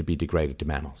relieved to be degraded to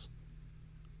mammals.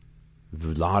 A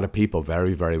lot of people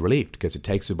very, very relieved because it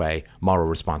takes away moral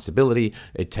responsibility.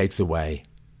 It takes away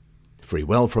free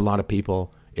will for a lot of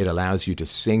people. It allows you to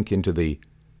sink into the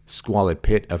squalid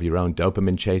pit of your own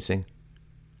dopamine chasing.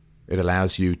 It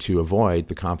allows you to avoid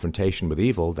the confrontation with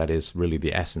evil that is really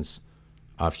the essence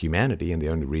of humanity, and the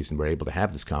only reason we're able to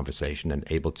have this conversation and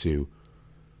able to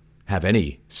have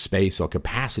any space or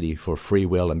capacity for free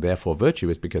will and therefore virtue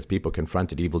is because people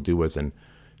confronted evildoers and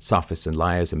sophists and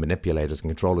liars and manipulators and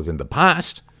controllers in the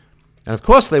past. And of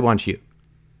course they want you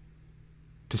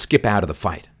to skip out of the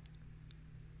fight.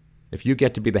 If you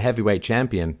get to be the heavyweight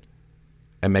champion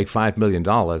and make $5 million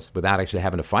without actually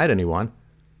having to fight anyone,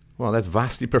 well, that's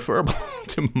vastly preferable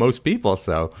to most people.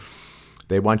 So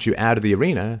they want you out of the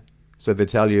arena, so they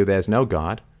tell you there's no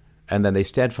God, and then they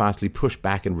steadfastly push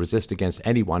back and resist against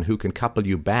anyone who can couple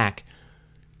you back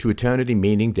to eternity,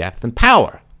 meaning, depth, and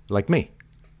power, like me.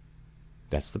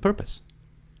 That's the purpose.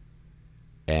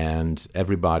 And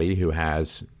everybody who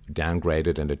has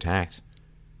downgraded and attacked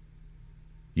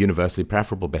universally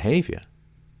preferable behavior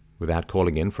without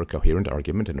calling in for a coherent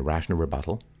argument and a rational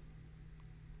rebuttal,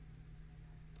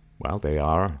 well, they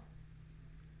are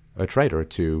a traitor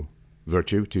to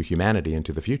virtue, to humanity, and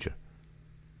to the future.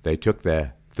 They took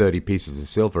their 30 pieces of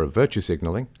silver of virtue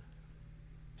signaling,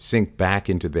 sink back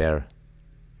into their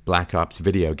Black Ops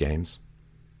video games,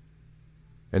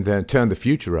 and then turn the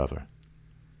future over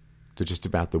to just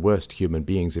about the worst human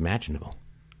beings imaginable.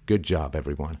 Good job,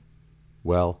 everyone.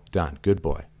 Well done. Good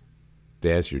boy.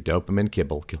 There's your dopamine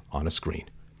kibble on a screen.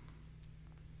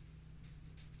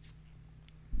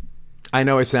 I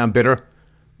know I sound bitter,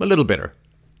 a little bitter,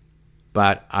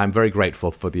 but I'm very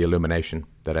grateful for the illumination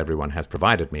that everyone has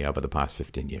provided me over the past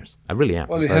 15 years. I really am.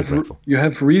 Well, you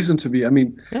have reason to be. I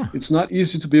mean, yeah. It's not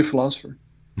easy to be a philosopher.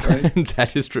 Right?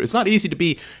 That is true. It's not easy to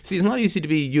be. See, it's not easy to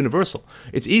be universal.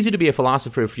 It's easy to be a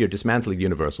philosopher if you're dismantling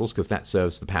universals, because that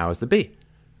serves the powers that be.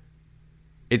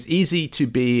 It's easy to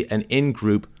be an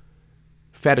in-group,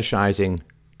 fetishizing,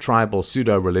 tribal,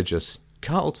 pseudo-religious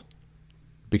cult,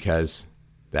 because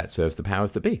that serves the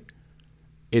powers that be.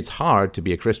 It's hard to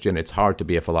be a Christian. It's hard to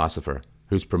be a philosopher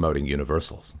who's promoting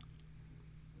universals.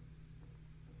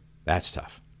 That's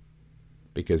tough,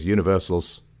 because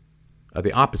universals are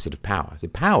the opposite of power. The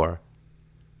power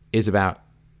is about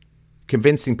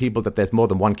convincing people that there's more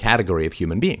than one category of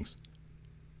human beings.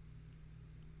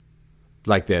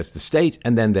 Like there's the state,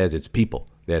 and then there's its people.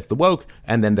 There's the woke,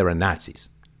 and then there are Nazis.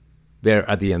 There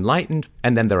are the enlightened,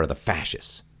 and then there are the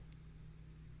fascists.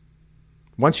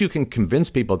 Once you can convince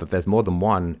people that there's more than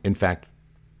one, in fact,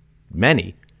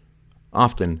 many,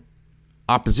 often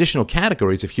oppositional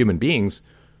categories of human beings,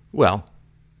 well,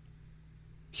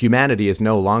 humanity is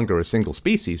no longer a single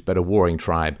species, but a warring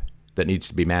tribe that needs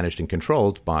to be managed and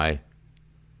controlled by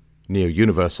near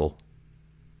universal,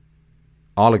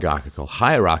 oligarchical,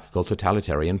 hierarchical,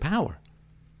 totalitarian power.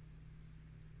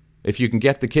 If you can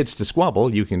get the kids to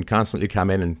squabble, you can constantly come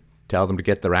in and tell them to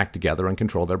get their act together and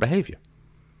control their behavior.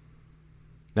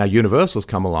 Now, universals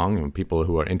come along, and people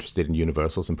who are interested in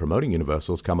universals and promoting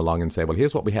universals come along and say, well,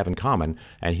 here's what we have in common,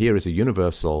 and here is a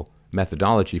universal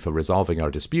methodology for resolving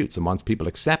our disputes. And once people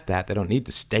accept that, they don't need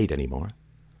the state anymore.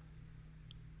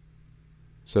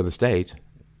 So the state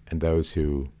and those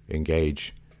who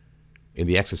engage in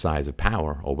the exercise of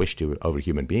power or wish to over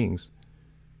human beings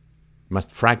must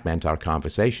fragment our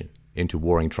conversation into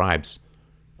warring tribes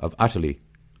of utterly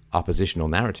oppositional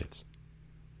narratives.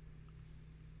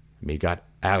 I mean, you got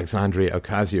Alexandria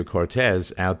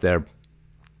Ocasio-Cortez out there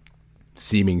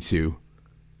seeming to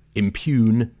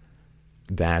impugn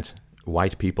that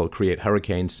white people create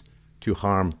hurricanes to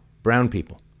harm brown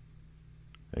people.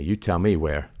 Now, you tell me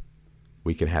where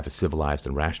we can have a civilized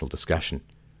and rational discussion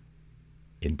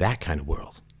in that kind of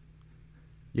world.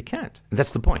 You can't. And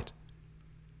that's the point.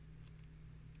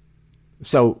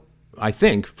 So I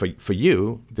think for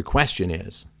you, the question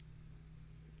is,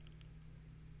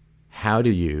 how do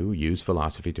you use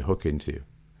philosophy to hook into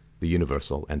the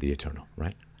universal and the eternal,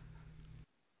 right?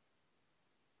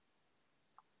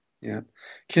 Yeah.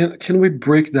 Can we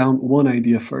break down one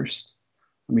idea first?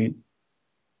 I mean,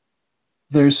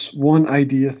 there's one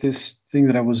idea, this thing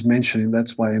that I was mentioning,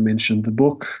 that's why I mentioned the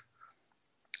book.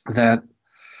 that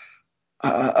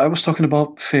I was talking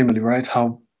about family, right?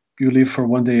 How you live for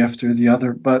one day after the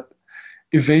other, but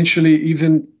eventually,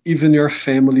 even your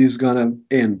family is gonna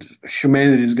end.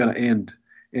 Humanity is gonna end,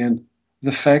 and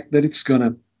the fact that it's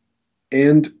gonna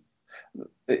end,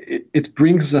 it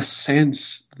brings a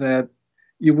sense that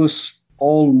it was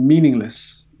all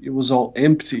meaningless. It was all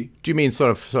empty. Do you mean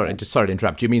sort of, sorry to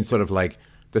interrupt, do you mean sort of like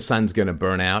the sun's going to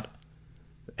burn out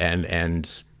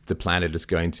and the planet is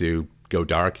going to go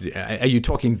dark? Are you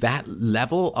talking that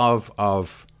level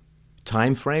of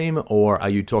time frame, or are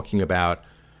you talking about,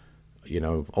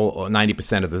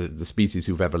 90% of the species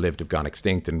who've ever lived have gone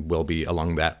extinct and will be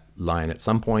along that line at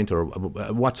some point? Or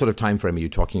what sort of time frame are you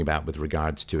talking about with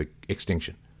regards to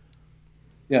extinction?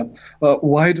 Yeah.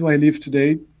 Why do I live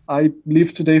today? I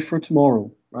live today for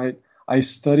tomorrow, right? I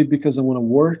study because I want to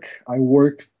work. I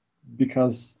work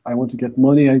because I want to get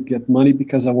money. I get money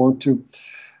because I want to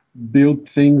build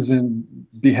things and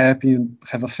be happy and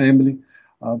have a family.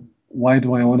 Why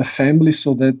do I want a family?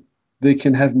 So that they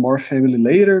can have more family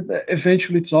later.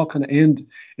 Eventually, it's all going to end.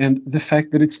 And the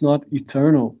fact that it's not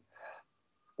eternal,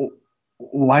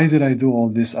 why did I do all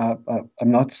this? I'm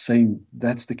not saying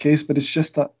that's the case, but it's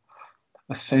just a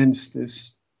sense,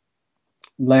 this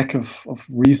lack of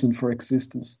reason for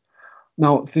existence.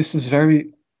 Now, this is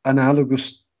very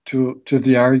analogous to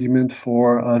the argument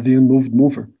for the unmoved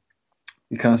mover.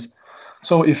 Because,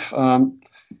 so if I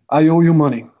owe you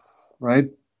money, right?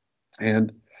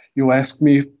 And you ask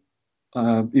me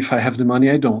if I have the money,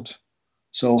 I don't.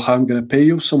 So how I'm going to pay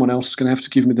you? Someone else is going to have to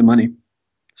give me the money.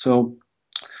 So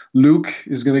Luke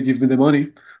is going to give me the money,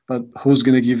 but who's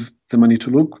going to give the money to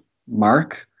Luke?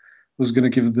 Mark. Who's going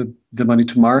to give the money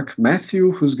to Mark?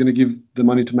 Matthew. Who's going to give the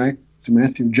money to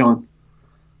Matthew? John.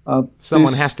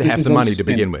 Someone has to have the money to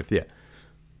begin with, yeah.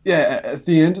 Yeah, at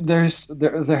the end, there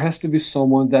has to be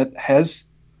someone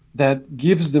that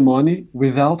gives the money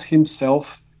without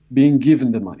himself being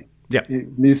given the money. Yeah, he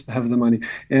needs to have the money,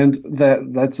 and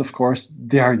that's of course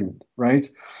the argument, right?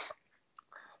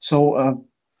 So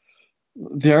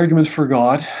the argument for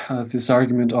God, this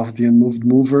argument of the unmoved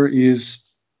mover,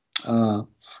 is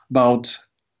about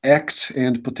act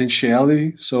and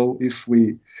potentiality. So if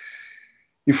we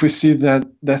see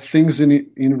that things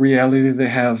in reality, they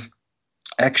have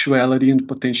actuality and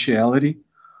potentiality,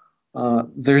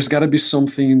 there's got to be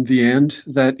something in the end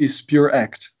that is pure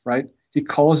act, right? He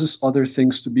causes other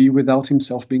things to be without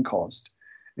himself being caused,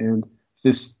 and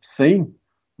this thing,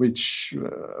 which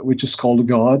is called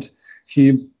God,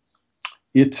 he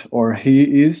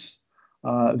is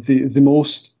the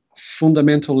most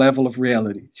fundamental level of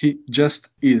reality. He just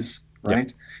is,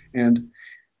 right? Yeah. And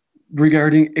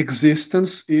regarding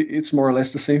existence, it's more or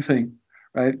less the same thing,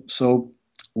 right? So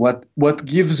what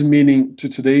gives meaning to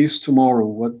today is tomorrow.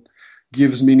 What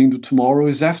gives meaning to tomorrow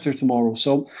is after tomorrow.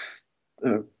 So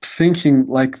thinking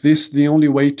like this, the only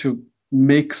way to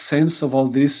make sense of all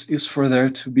this is for there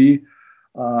to be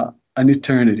an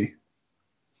eternity.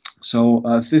 So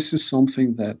this is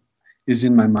something that is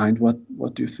in my mind.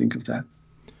 What do you think of that?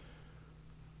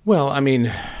 Well, I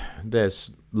mean, there's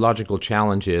logical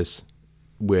challenges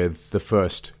with the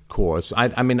first cause.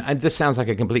 I mean, this sounds like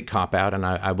a complete cop-out, and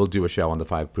I will do a show on the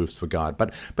 5 proofs for God.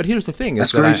 But here's the thing,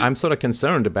 is that I'm sort of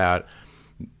concerned about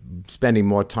spending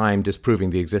more time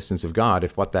disproving the existence of God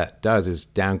if what that does is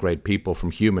downgrade people from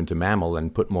human to mammal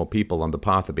and put more people on the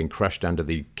path of being crushed under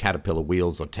the caterpillar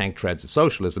wheels or tank treads of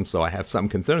socialism. So I have some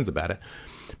concerns about it.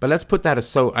 But let's put that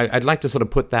I'd like to sort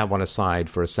of put that one aside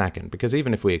for a second, because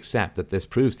even if we accept that this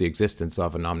proves the existence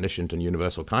of an omniscient and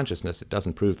universal consciousness, it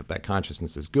doesn't prove that that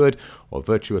consciousness is good or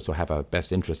virtuous or have our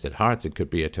best interest at heart. It could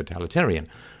be a totalitarian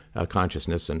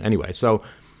consciousness. And anyway,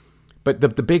 but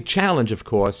the big challenge, of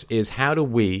course, is how do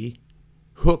we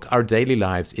hook our daily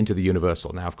lives into the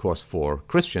universal? Now, of course, for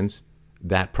Christians,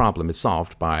 that problem is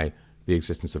solved by the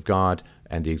existence of God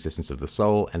and the existence of the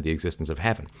soul and the existence of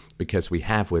heaven, because we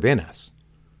have within us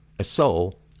a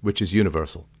soul which is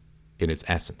universal in its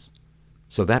essence.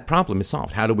 So that problem is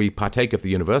solved. How do we partake of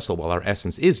the universal? Well, our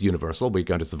essence is universal. We're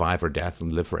going to survive our death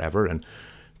and live forever and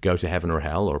go to heaven or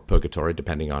hell or purgatory,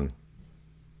 depending on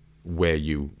where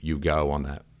you go on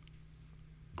that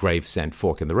Gravesend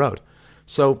fork in the road.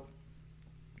 So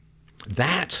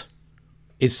that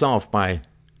is solved by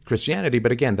Christianity,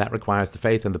 but again, that requires the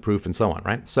faith and the proof and so on,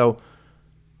 right? So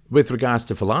with regards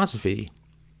to philosophy,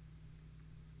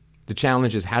 the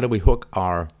challenge is how do we hook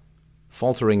our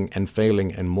faltering and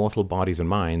failing and mortal bodies and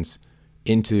minds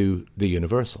into the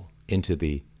universal, into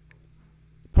the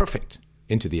perfect,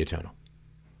 into the eternal.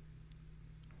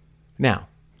 Now,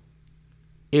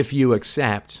 if you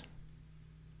accept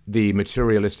the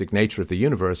materialistic nature of the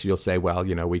universe, you'll say, well,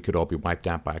 we could all be wiped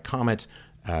out by a comet.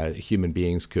 Human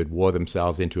beings could war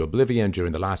themselves into oblivion.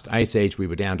 During the last ice age, we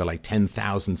were down to like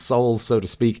 10,000 souls, so to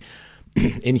speak,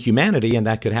 in humanity, and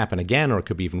that could happen again, or it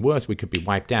could be even worse. We could be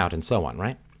wiped out and so on,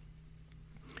 right?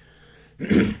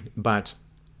 But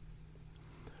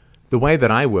the way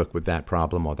that I work with that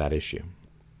problem or that issue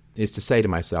is to say to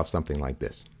myself something like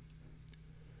this.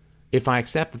 If I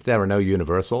accept that there are no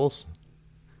universals,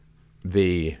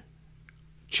 the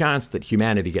chance that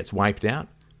humanity gets wiped out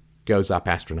goes up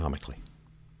astronomically.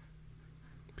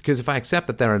 Because if I accept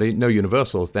that there are no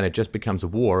universals, then it just becomes a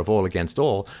war of all against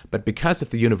all. But because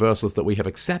of the universals that we have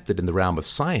accepted in the realm of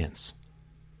science,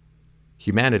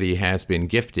 humanity has been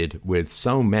gifted with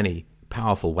so many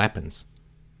powerful weapons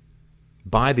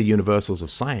by the universals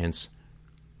of science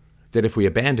that if we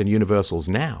abandon universals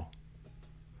now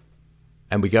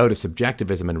and we go to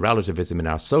subjectivism and relativism in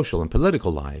our social and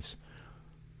political lives,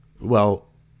 well,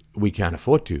 we can't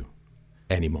afford to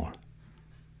anymore.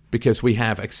 Because we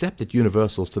have accepted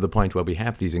universals to the point where we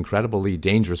have these incredibly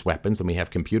dangerous weapons, and we have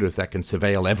computers that can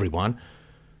surveil everyone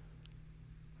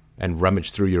and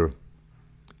rummage through your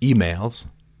emails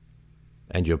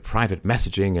and your private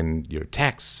messaging and your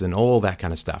texts and all that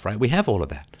kind of stuff, right? We have all of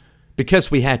that because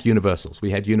we had universals.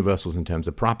 We had universals in terms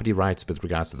of property rights with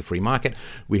regards to the free market.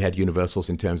 We had universals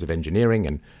in terms of engineering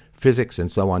and physics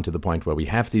and so on, to the point where we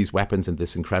have these weapons and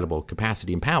this incredible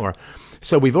capacity and power.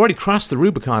 So we've already crossed the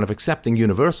Rubicon of accepting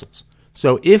universals.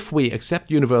 So if we accept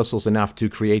universals enough to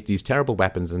create these terrible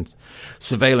weapons and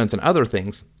surveillance and other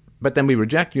things, but then we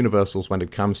reject universals when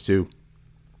it comes to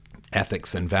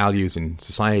ethics and values in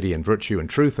society and virtue and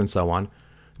truth and so on,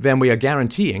 then we are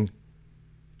guaranteeing,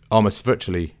 almost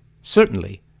virtually,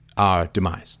 certainly, our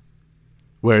demise.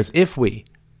 Whereas if we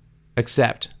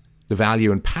accept the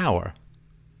value and power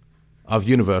of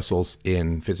universals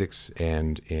in physics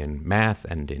and in math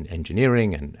and in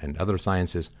engineering and other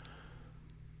sciences,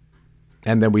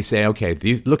 and then we say, okay,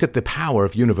 look at the power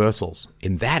of universals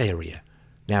in that area.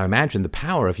 Now imagine the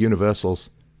power of universals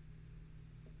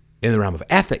in the realm of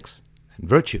ethics and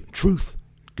virtue, truth,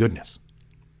 goodness.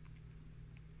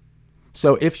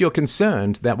 So if you're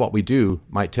concerned that what we do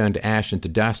might turn to ash and to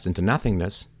dust and to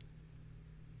nothingness,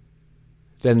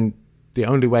 then the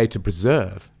only way to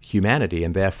preserve humanity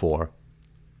and therefore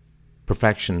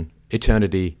perfection,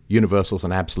 eternity, universals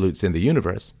and absolutes in the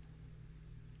universe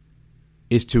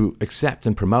is to accept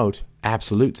and promote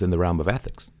absolutes in the realm of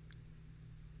ethics.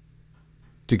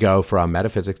 To go from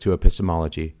metaphysics to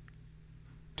epistemology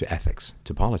to ethics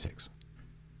to politics.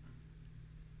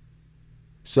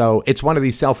 So it's one of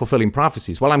these self-fulfilling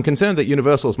prophecies. Well, I'm concerned that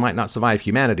universals might not survive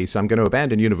humanity, so I'm going to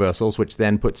abandon universals, which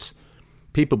then puts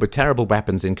people with terrible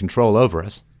weapons in control over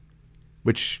us,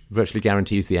 which virtually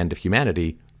guarantees the end of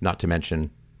humanity, not to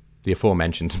mention the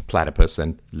aforementioned platypus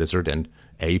and lizard and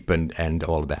ape and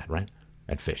all of that, right?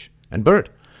 And fish and bird.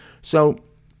 So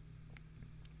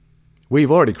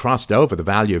we've already crossed over the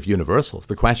value of universals.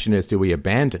 The question is, do we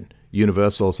abandon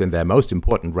universals in their most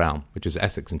important realm, which is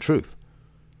ethics and truth?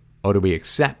 Or do we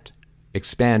accept,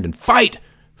 expand, and fight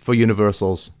for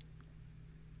universals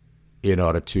in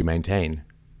order to maintain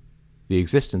the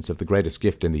existence of the greatest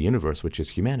gift in the universe, which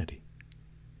is humanity?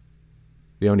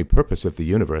 The only purpose of the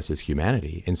universe is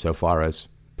humanity, insofar as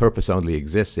purpose only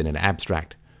exists in an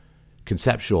abstract,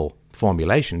 conceptual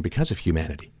formulation because of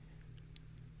humanity.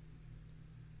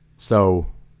 So,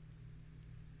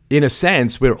 in a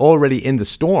sense, we're already in the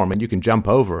storm, and you can jump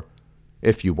over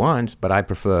if you want, but I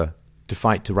prefer to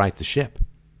fight to right the ship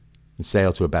and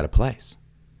sail to a better place.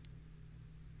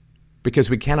 Because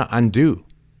we cannot undo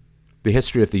the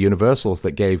history of the universals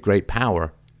that gave great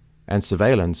power and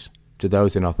surveillance to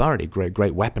those in authority,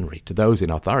 great weaponry to those in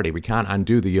authority. We can't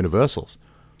undo the universals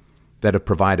that have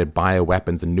provided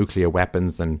bioweapons and nuclear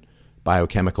weapons and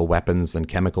biochemical weapons and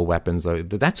chemical weapons.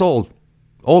 That's all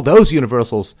those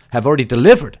universals have already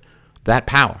delivered that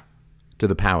power to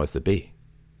the powers that be.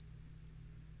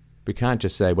 We can't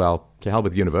just say, well, to hell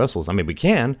with universals. I mean, we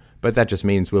can, but that just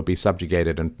means we'll be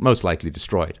subjugated and most likely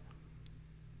destroyed.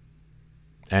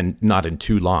 And not in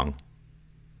too long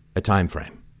a time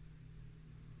frame.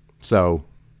 So,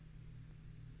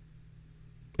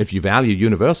 if you value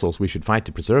universals, we should fight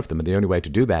to preserve them, and the only way to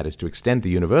do that is to extend the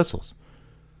universals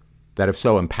that have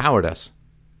so empowered us,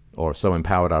 or so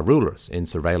empowered our rulers in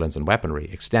surveillance and weaponry,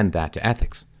 extend that to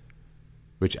ethics,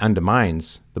 which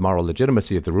undermines the moral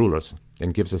legitimacy of the rulers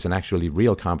and gives us an actually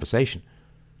real conversation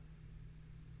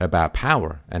about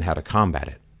power and how to combat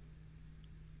it.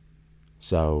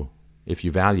 So, if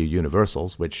you value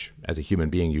universals, which as a human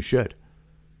being you should,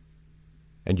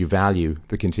 and you value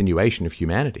the continuation of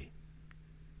humanity,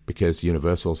 because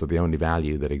universals are the only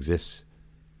value that exists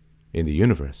in the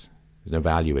universe. There's no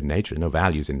value in nature, no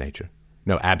values in nature,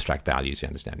 no abstract values, you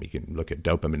understand. You can look at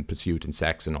dopamine pursuit and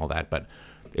sex and all that, but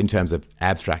in terms of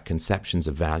abstract conceptions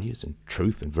of values and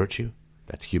truth and virtue,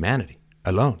 that's humanity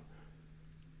alone.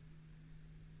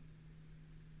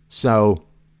 So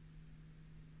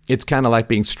it's kind of like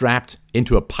being strapped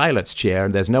into a pilot's chair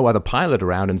and there's no other pilot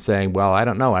around and saying, well, I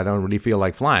don't know, I don't really feel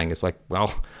like flying. It's like,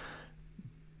 well,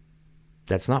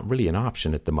 that's not really an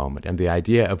option at the moment. And the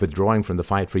idea of withdrawing from the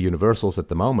fight for universals at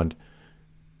the moment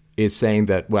is saying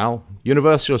that, well,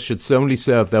 universals should only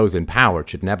serve those in power,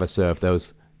 should never serve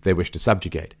those they wish to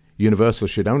subjugate. Universals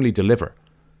should only deliver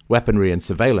weaponry and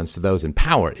surveillance to those in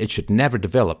power. It should never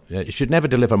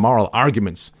deliver moral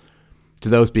arguments to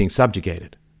those being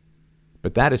subjugated.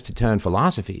 But that is to turn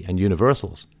philosophy and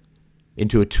universals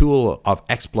into a tool of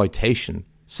exploitation,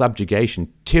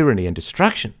 subjugation, tyranny, and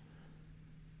destruction.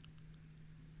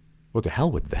 Well, to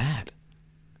hell with that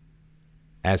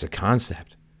as a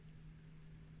concept.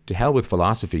 To hell with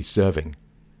philosophy serving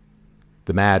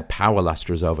the mad power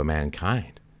lusters over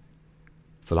mankind.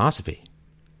 Philosophy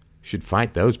should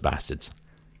fight those bastards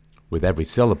with every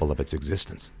syllable of its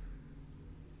existence.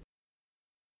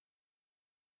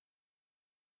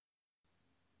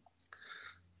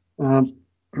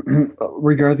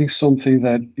 Regarding something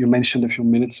that you mentioned a few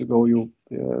minutes ago, you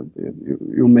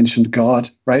mentioned God,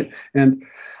 right? And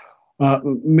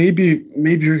maybe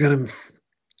you're gonna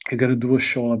do a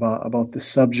show about this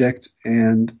subject.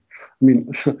 And I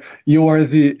mean, you are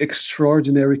the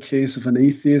extraordinary case of an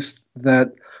atheist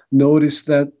that noticed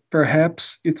that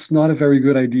perhaps it's not a very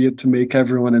good idea to make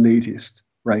everyone an atheist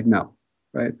right now,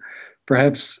 right?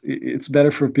 Perhaps it's better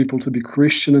for people to be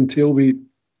Christian until we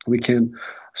can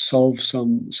solve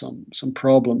some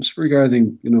problems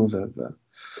regarding, the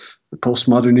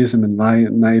postmodernism and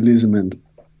nihilism and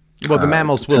well, the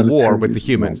mammals will war with the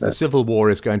humans. The civil war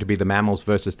is going to be the mammals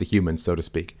versus the humans, so to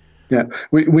speak. Yeah,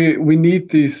 we need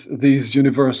these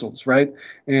universals, right?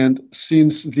 And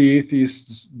since the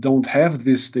atheists don't have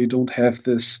this, they don't have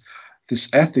this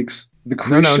ethics. The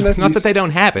Christian, no, not that they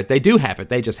don't have it. They do have it.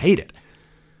 They just hate it.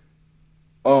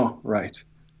 Oh, right.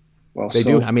 Well, they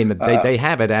do. I mean, they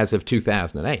have it as of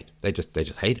 2008. They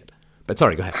just hate it. But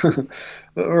sorry, go ahead.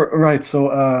 Right. So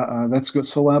that's good.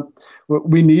 So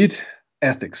we need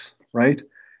ethics, right?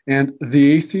 And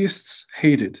the atheists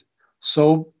hate it.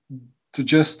 So to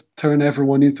just turn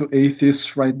everyone into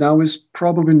atheists right now is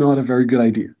probably not a very good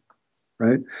idea,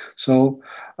 right? So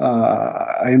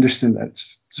I understand that.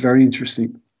 It's very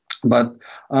interesting. But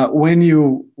when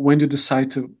you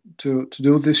decide to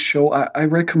do this show, I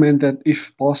recommend that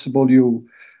if possible you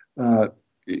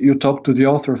talk to the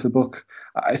author of the book.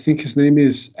 I think his name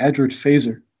is Edward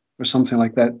Fazer or something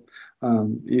like that.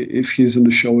 If he's on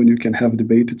the show and you can have a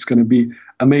debate, it's going to be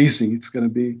amazing. It's going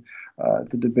to be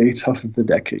the debate of the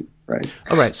decade, right?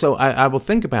 All right, so I will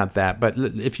think about that. But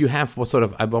if you have what sort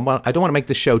of, I don't want to make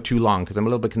the show too long because I'm a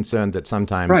little bit concerned that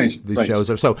sometimes these shows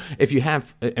are. So if you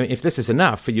have, if this is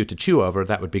enough for you to chew over,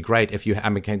 that would be great. If you,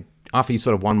 can offer you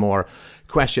sort of one more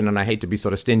question, and I hate to be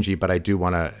sort of stingy, but I do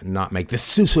want to not make this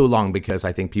so long because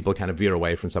I think people kind of veer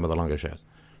away from some of the longer shows.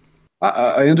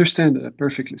 I understand that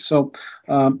perfectly. So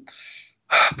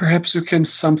perhaps you can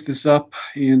sum this up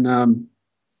in,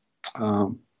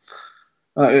 the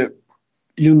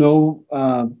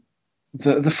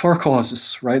four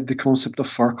causes, right? The concept of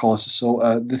four causes.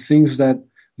 So the things that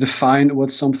define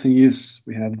what something is.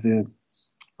 We have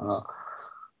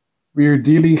we're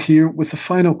dealing here with the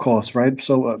final cause, right?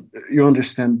 So you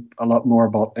understand a lot more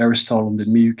about Aristotle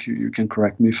than me. You can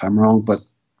correct me if I'm wrong, but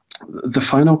the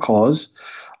final cause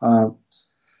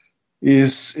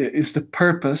is the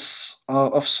purpose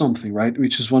of something, right?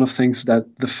 Which is one of the things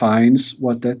that defines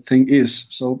what that thing is.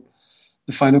 So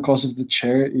the final cause of the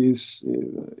chair is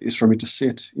for me to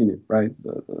sit in it, right?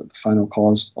 The final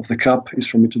cause of the cup is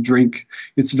for me to drink.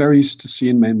 It's very easy to see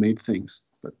in man-made things,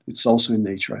 but it's also in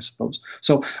nature, I suppose.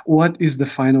 So what is the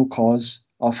final cause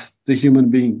of the human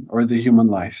being or the human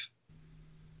life?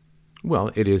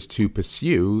 Well, it is to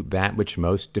pursue that which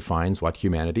most defines what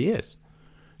humanity is.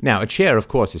 Now, a chair, of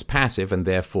course, is passive, and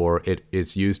therefore it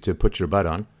is used to put your butt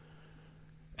on.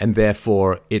 And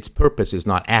therefore, its purpose is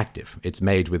not active. It's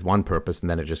made with one purpose, and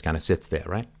then it just kind of sits there,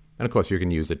 right? And of course, you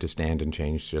can use it to stand and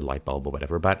change your light bulb or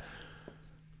whatever. But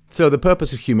so the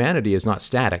purpose of humanity is not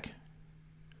static,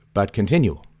 but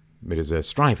continual. It is a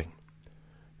striving.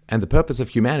 And the purpose of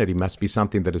humanity must be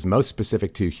something that is most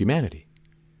specific to humanity.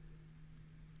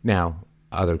 Now,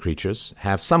 other creatures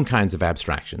have some kinds of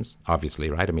abstractions, obviously,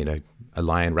 right? I mean, a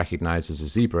lion recognizes a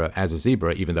zebra as a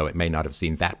zebra, even though it may not have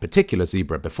seen that particular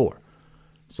zebra before.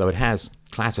 So it has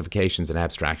classifications and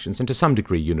abstractions, and to some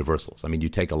degree universals. I mean, you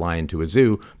take a lion to a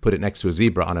zoo, put it next to a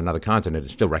zebra on another continent, it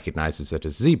still recognizes it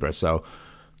as a zebra. So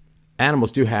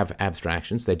animals do have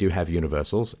abstractions, they do have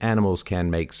universals. Animals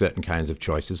can make certain kinds of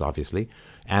choices, obviously.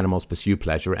 Animals pursue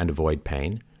pleasure and avoid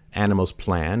pain. Animals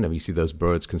plan, and we see those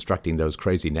birds constructing those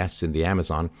crazy nests in the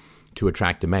Amazon to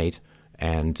attract a mate,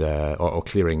 and or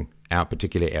clearing out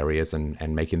particular areas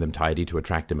and making them tidy to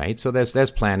attract a mate. So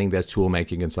there's planning, there's tool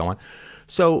making, and so on.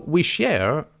 So we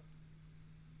share,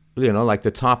 like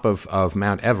the top of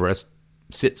Mount Everest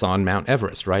sits on Mount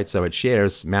Everest, right? So it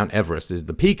shares Mount Everest.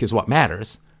 The peak is what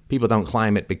matters. People don't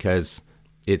climb it because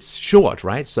it's short,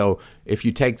 right? So if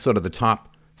you take sort of the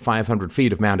top 500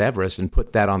 feet of Mount Everest and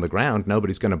put that on the ground,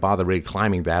 nobody's going to bother really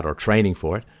climbing that or training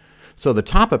for it. So the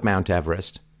top of Mount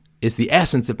Everest is the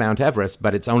essence of Mount Everest,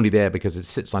 but it's only there because it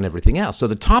sits on everything else. So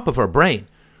the top of our brain,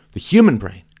 the human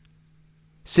brain,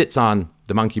 sits on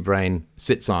the monkey brain,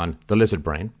 sits on the lizard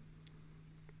brain,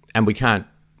 and we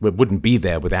wouldn't be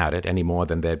there without it any more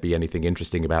than there'd be anything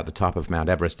interesting about the top of Mount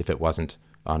Everest if it wasn't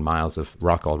on miles of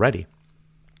rock already.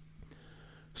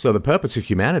 So the purpose of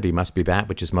humanity must be that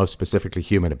which is most specifically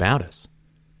human about us.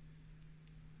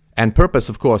 And purpose,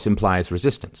 of course, implies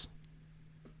resistance.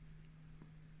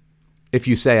 If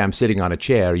you say, I'm sitting on a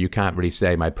chair, you can't really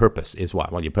say, my purpose is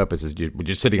what? Well, your purpose is you're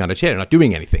just sitting on a chair, not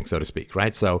doing anything, so to speak,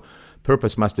 right? So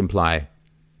purpose must imply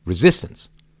resistance.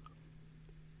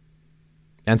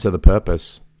 And so the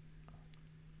purpose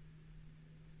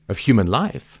of human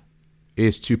life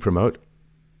is to promote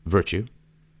virtue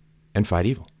and fight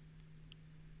evil.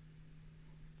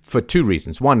 For two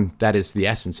reasons. One, that is the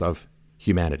essence of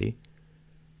humanity.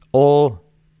 All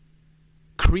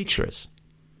creatures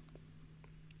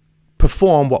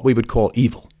perform what we would call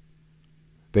evil.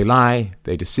 They lie,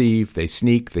 they deceive, they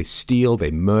sneak, they steal, they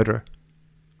murder.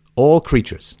 All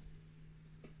creatures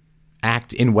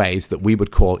act in ways that we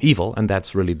would call evil, and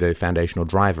that's really the foundational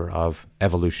driver of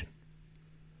evolution.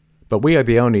 But we are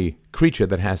the only creature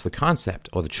that has the concept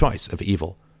or the choice of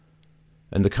evil,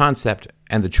 and the concept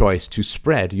and the choice to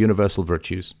spread universal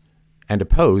virtues and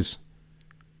oppose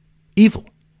evil.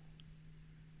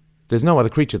 There's no other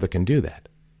creature that can do that.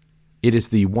 It is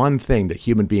the one thing that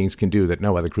human beings can do that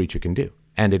no other creature can do.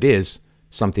 And it is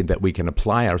something that we can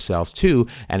apply ourselves to,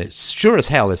 and it sure as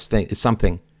hell is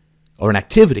something or an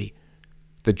activity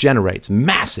that generates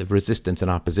massive resistance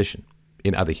and opposition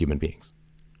in other human beings.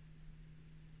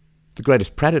 The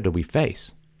greatest predator we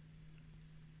face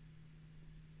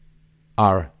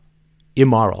are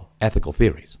immoral ethical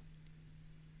theories.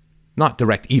 Not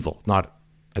direct evil, not,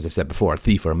 as I said before, a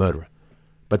thief or a murderer,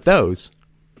 but those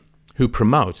who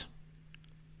promote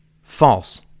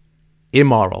false,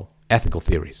 immoral ethical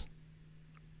theories.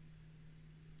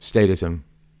 Statism,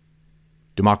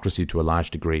 democracy to a large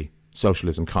degree,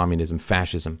 socialism, communism,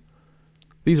 fascism.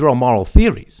 These are all moral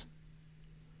theories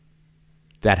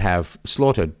that have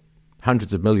slaughtered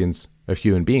hundreds of millions of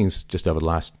human beings just over the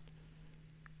last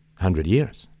 100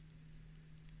 years.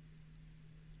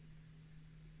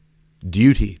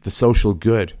 Duty, the social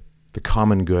good, the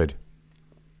common good,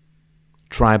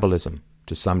 tribalism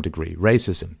to some degree,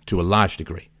 racism to a large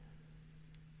degree.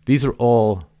 These are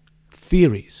all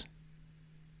theories.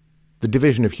 The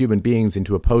division of human beings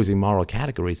into opposing moral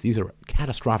categories, these are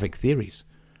catastrophic theories.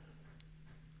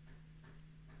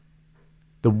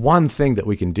 The one thing that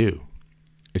we can do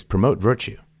is promote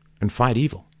virtue and fight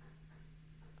evil.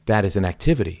 That is an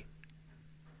activity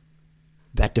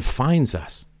that defines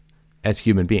us as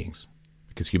human beings,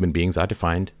 because human beings are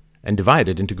defined and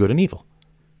divided into good and evil.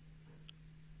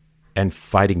 And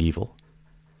fighting evil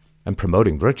and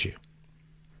promoting virtue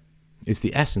is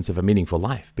the essence of a meaningful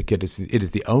life, because it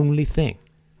is the only thing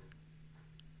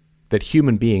that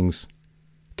human beings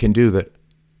can do that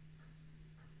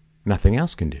nothing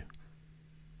else can do.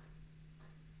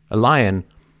 A lion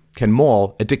can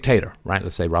maul a dictator, right?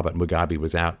 Let's say Robert Mugabe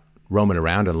was out roaming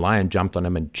around and a lion jumped on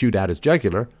him and chewed out his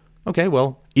jugular. Okay,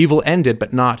 well, evil ended,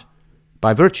 but not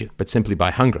by virtue, but simply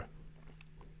by hunger.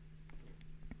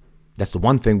 That's the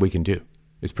one thing we can do,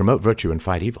 is promote virtue and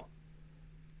fight evil.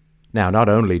 Now, not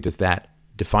only does that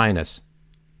define us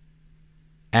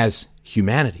as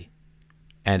humanity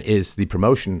and is the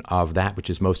promotion of that which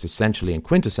is most essentially and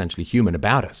quintessentially human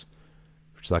about us,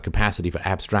 which is our capacity for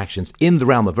abstractions in the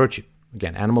realm of virtue.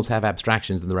 Again, animals have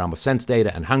abstractions in the realm of sense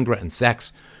data and hunger and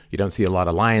sex. You don't see a lot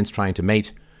of lions trying to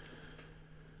mate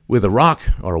with a rock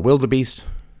or a wildebeest.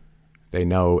 They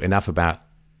know enough about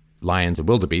lions and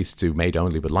wildebeest to mate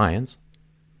only with lions.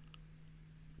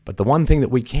 But the one thing that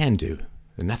we can do,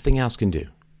 that nothing else can do,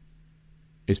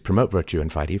 is promote virtue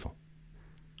and fight evil.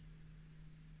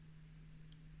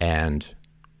 And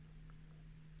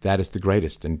That is the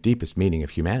greatest and deepest meaning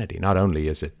of humanity. Not only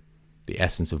is it the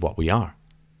essence of what we are,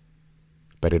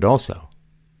 but it also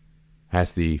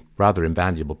has the rather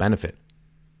invaluable benefit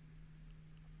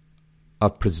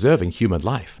of preserving human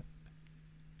life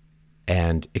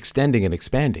and extending and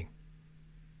expanding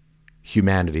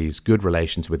humanity's good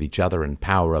relations with each other and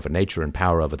power over nature and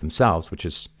power over themselves, which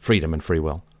is freedom and free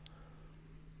will.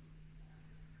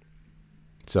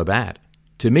 So that,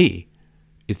 to me,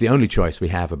 is the only choice we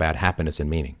have about happiness and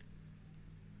meaning.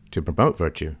 To promote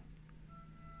virtue,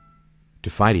 to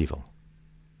fight evil,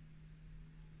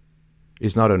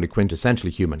 is not only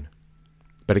quintessentially human,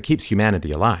 but it keeps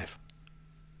humanity alive,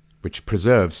 which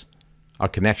preserves our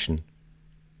connection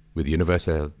with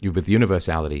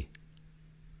universality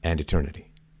and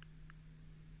eternity.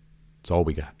 It's all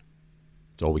we got.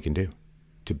 It's all we can do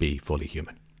to be fully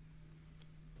human.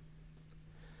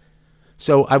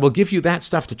 So I will give you that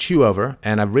stuff to chew over,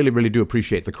 and I really, really do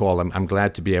appreciate the call. I'm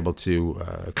glad to be able to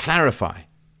clarify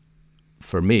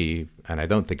for me, and I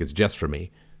don't think it's just for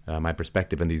me, my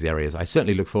perspective in these areas. I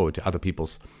certainly look forward to other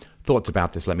people's thoughts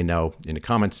about this. Let me know in the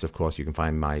comments. Of course, you can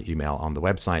find my email on the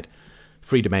website,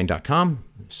 freedomain.com.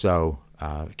 So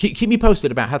keep me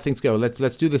posted about how things go.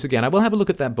 Let's do this again. I will have a look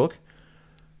at that book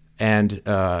and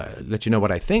let you know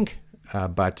what I think.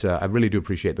 But I really do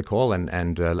appreciate the call,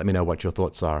 and let me know what your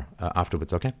thoughts are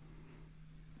afterwards, okay?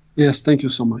 Yes, thank you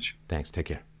so much. Thanks. Take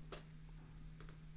care.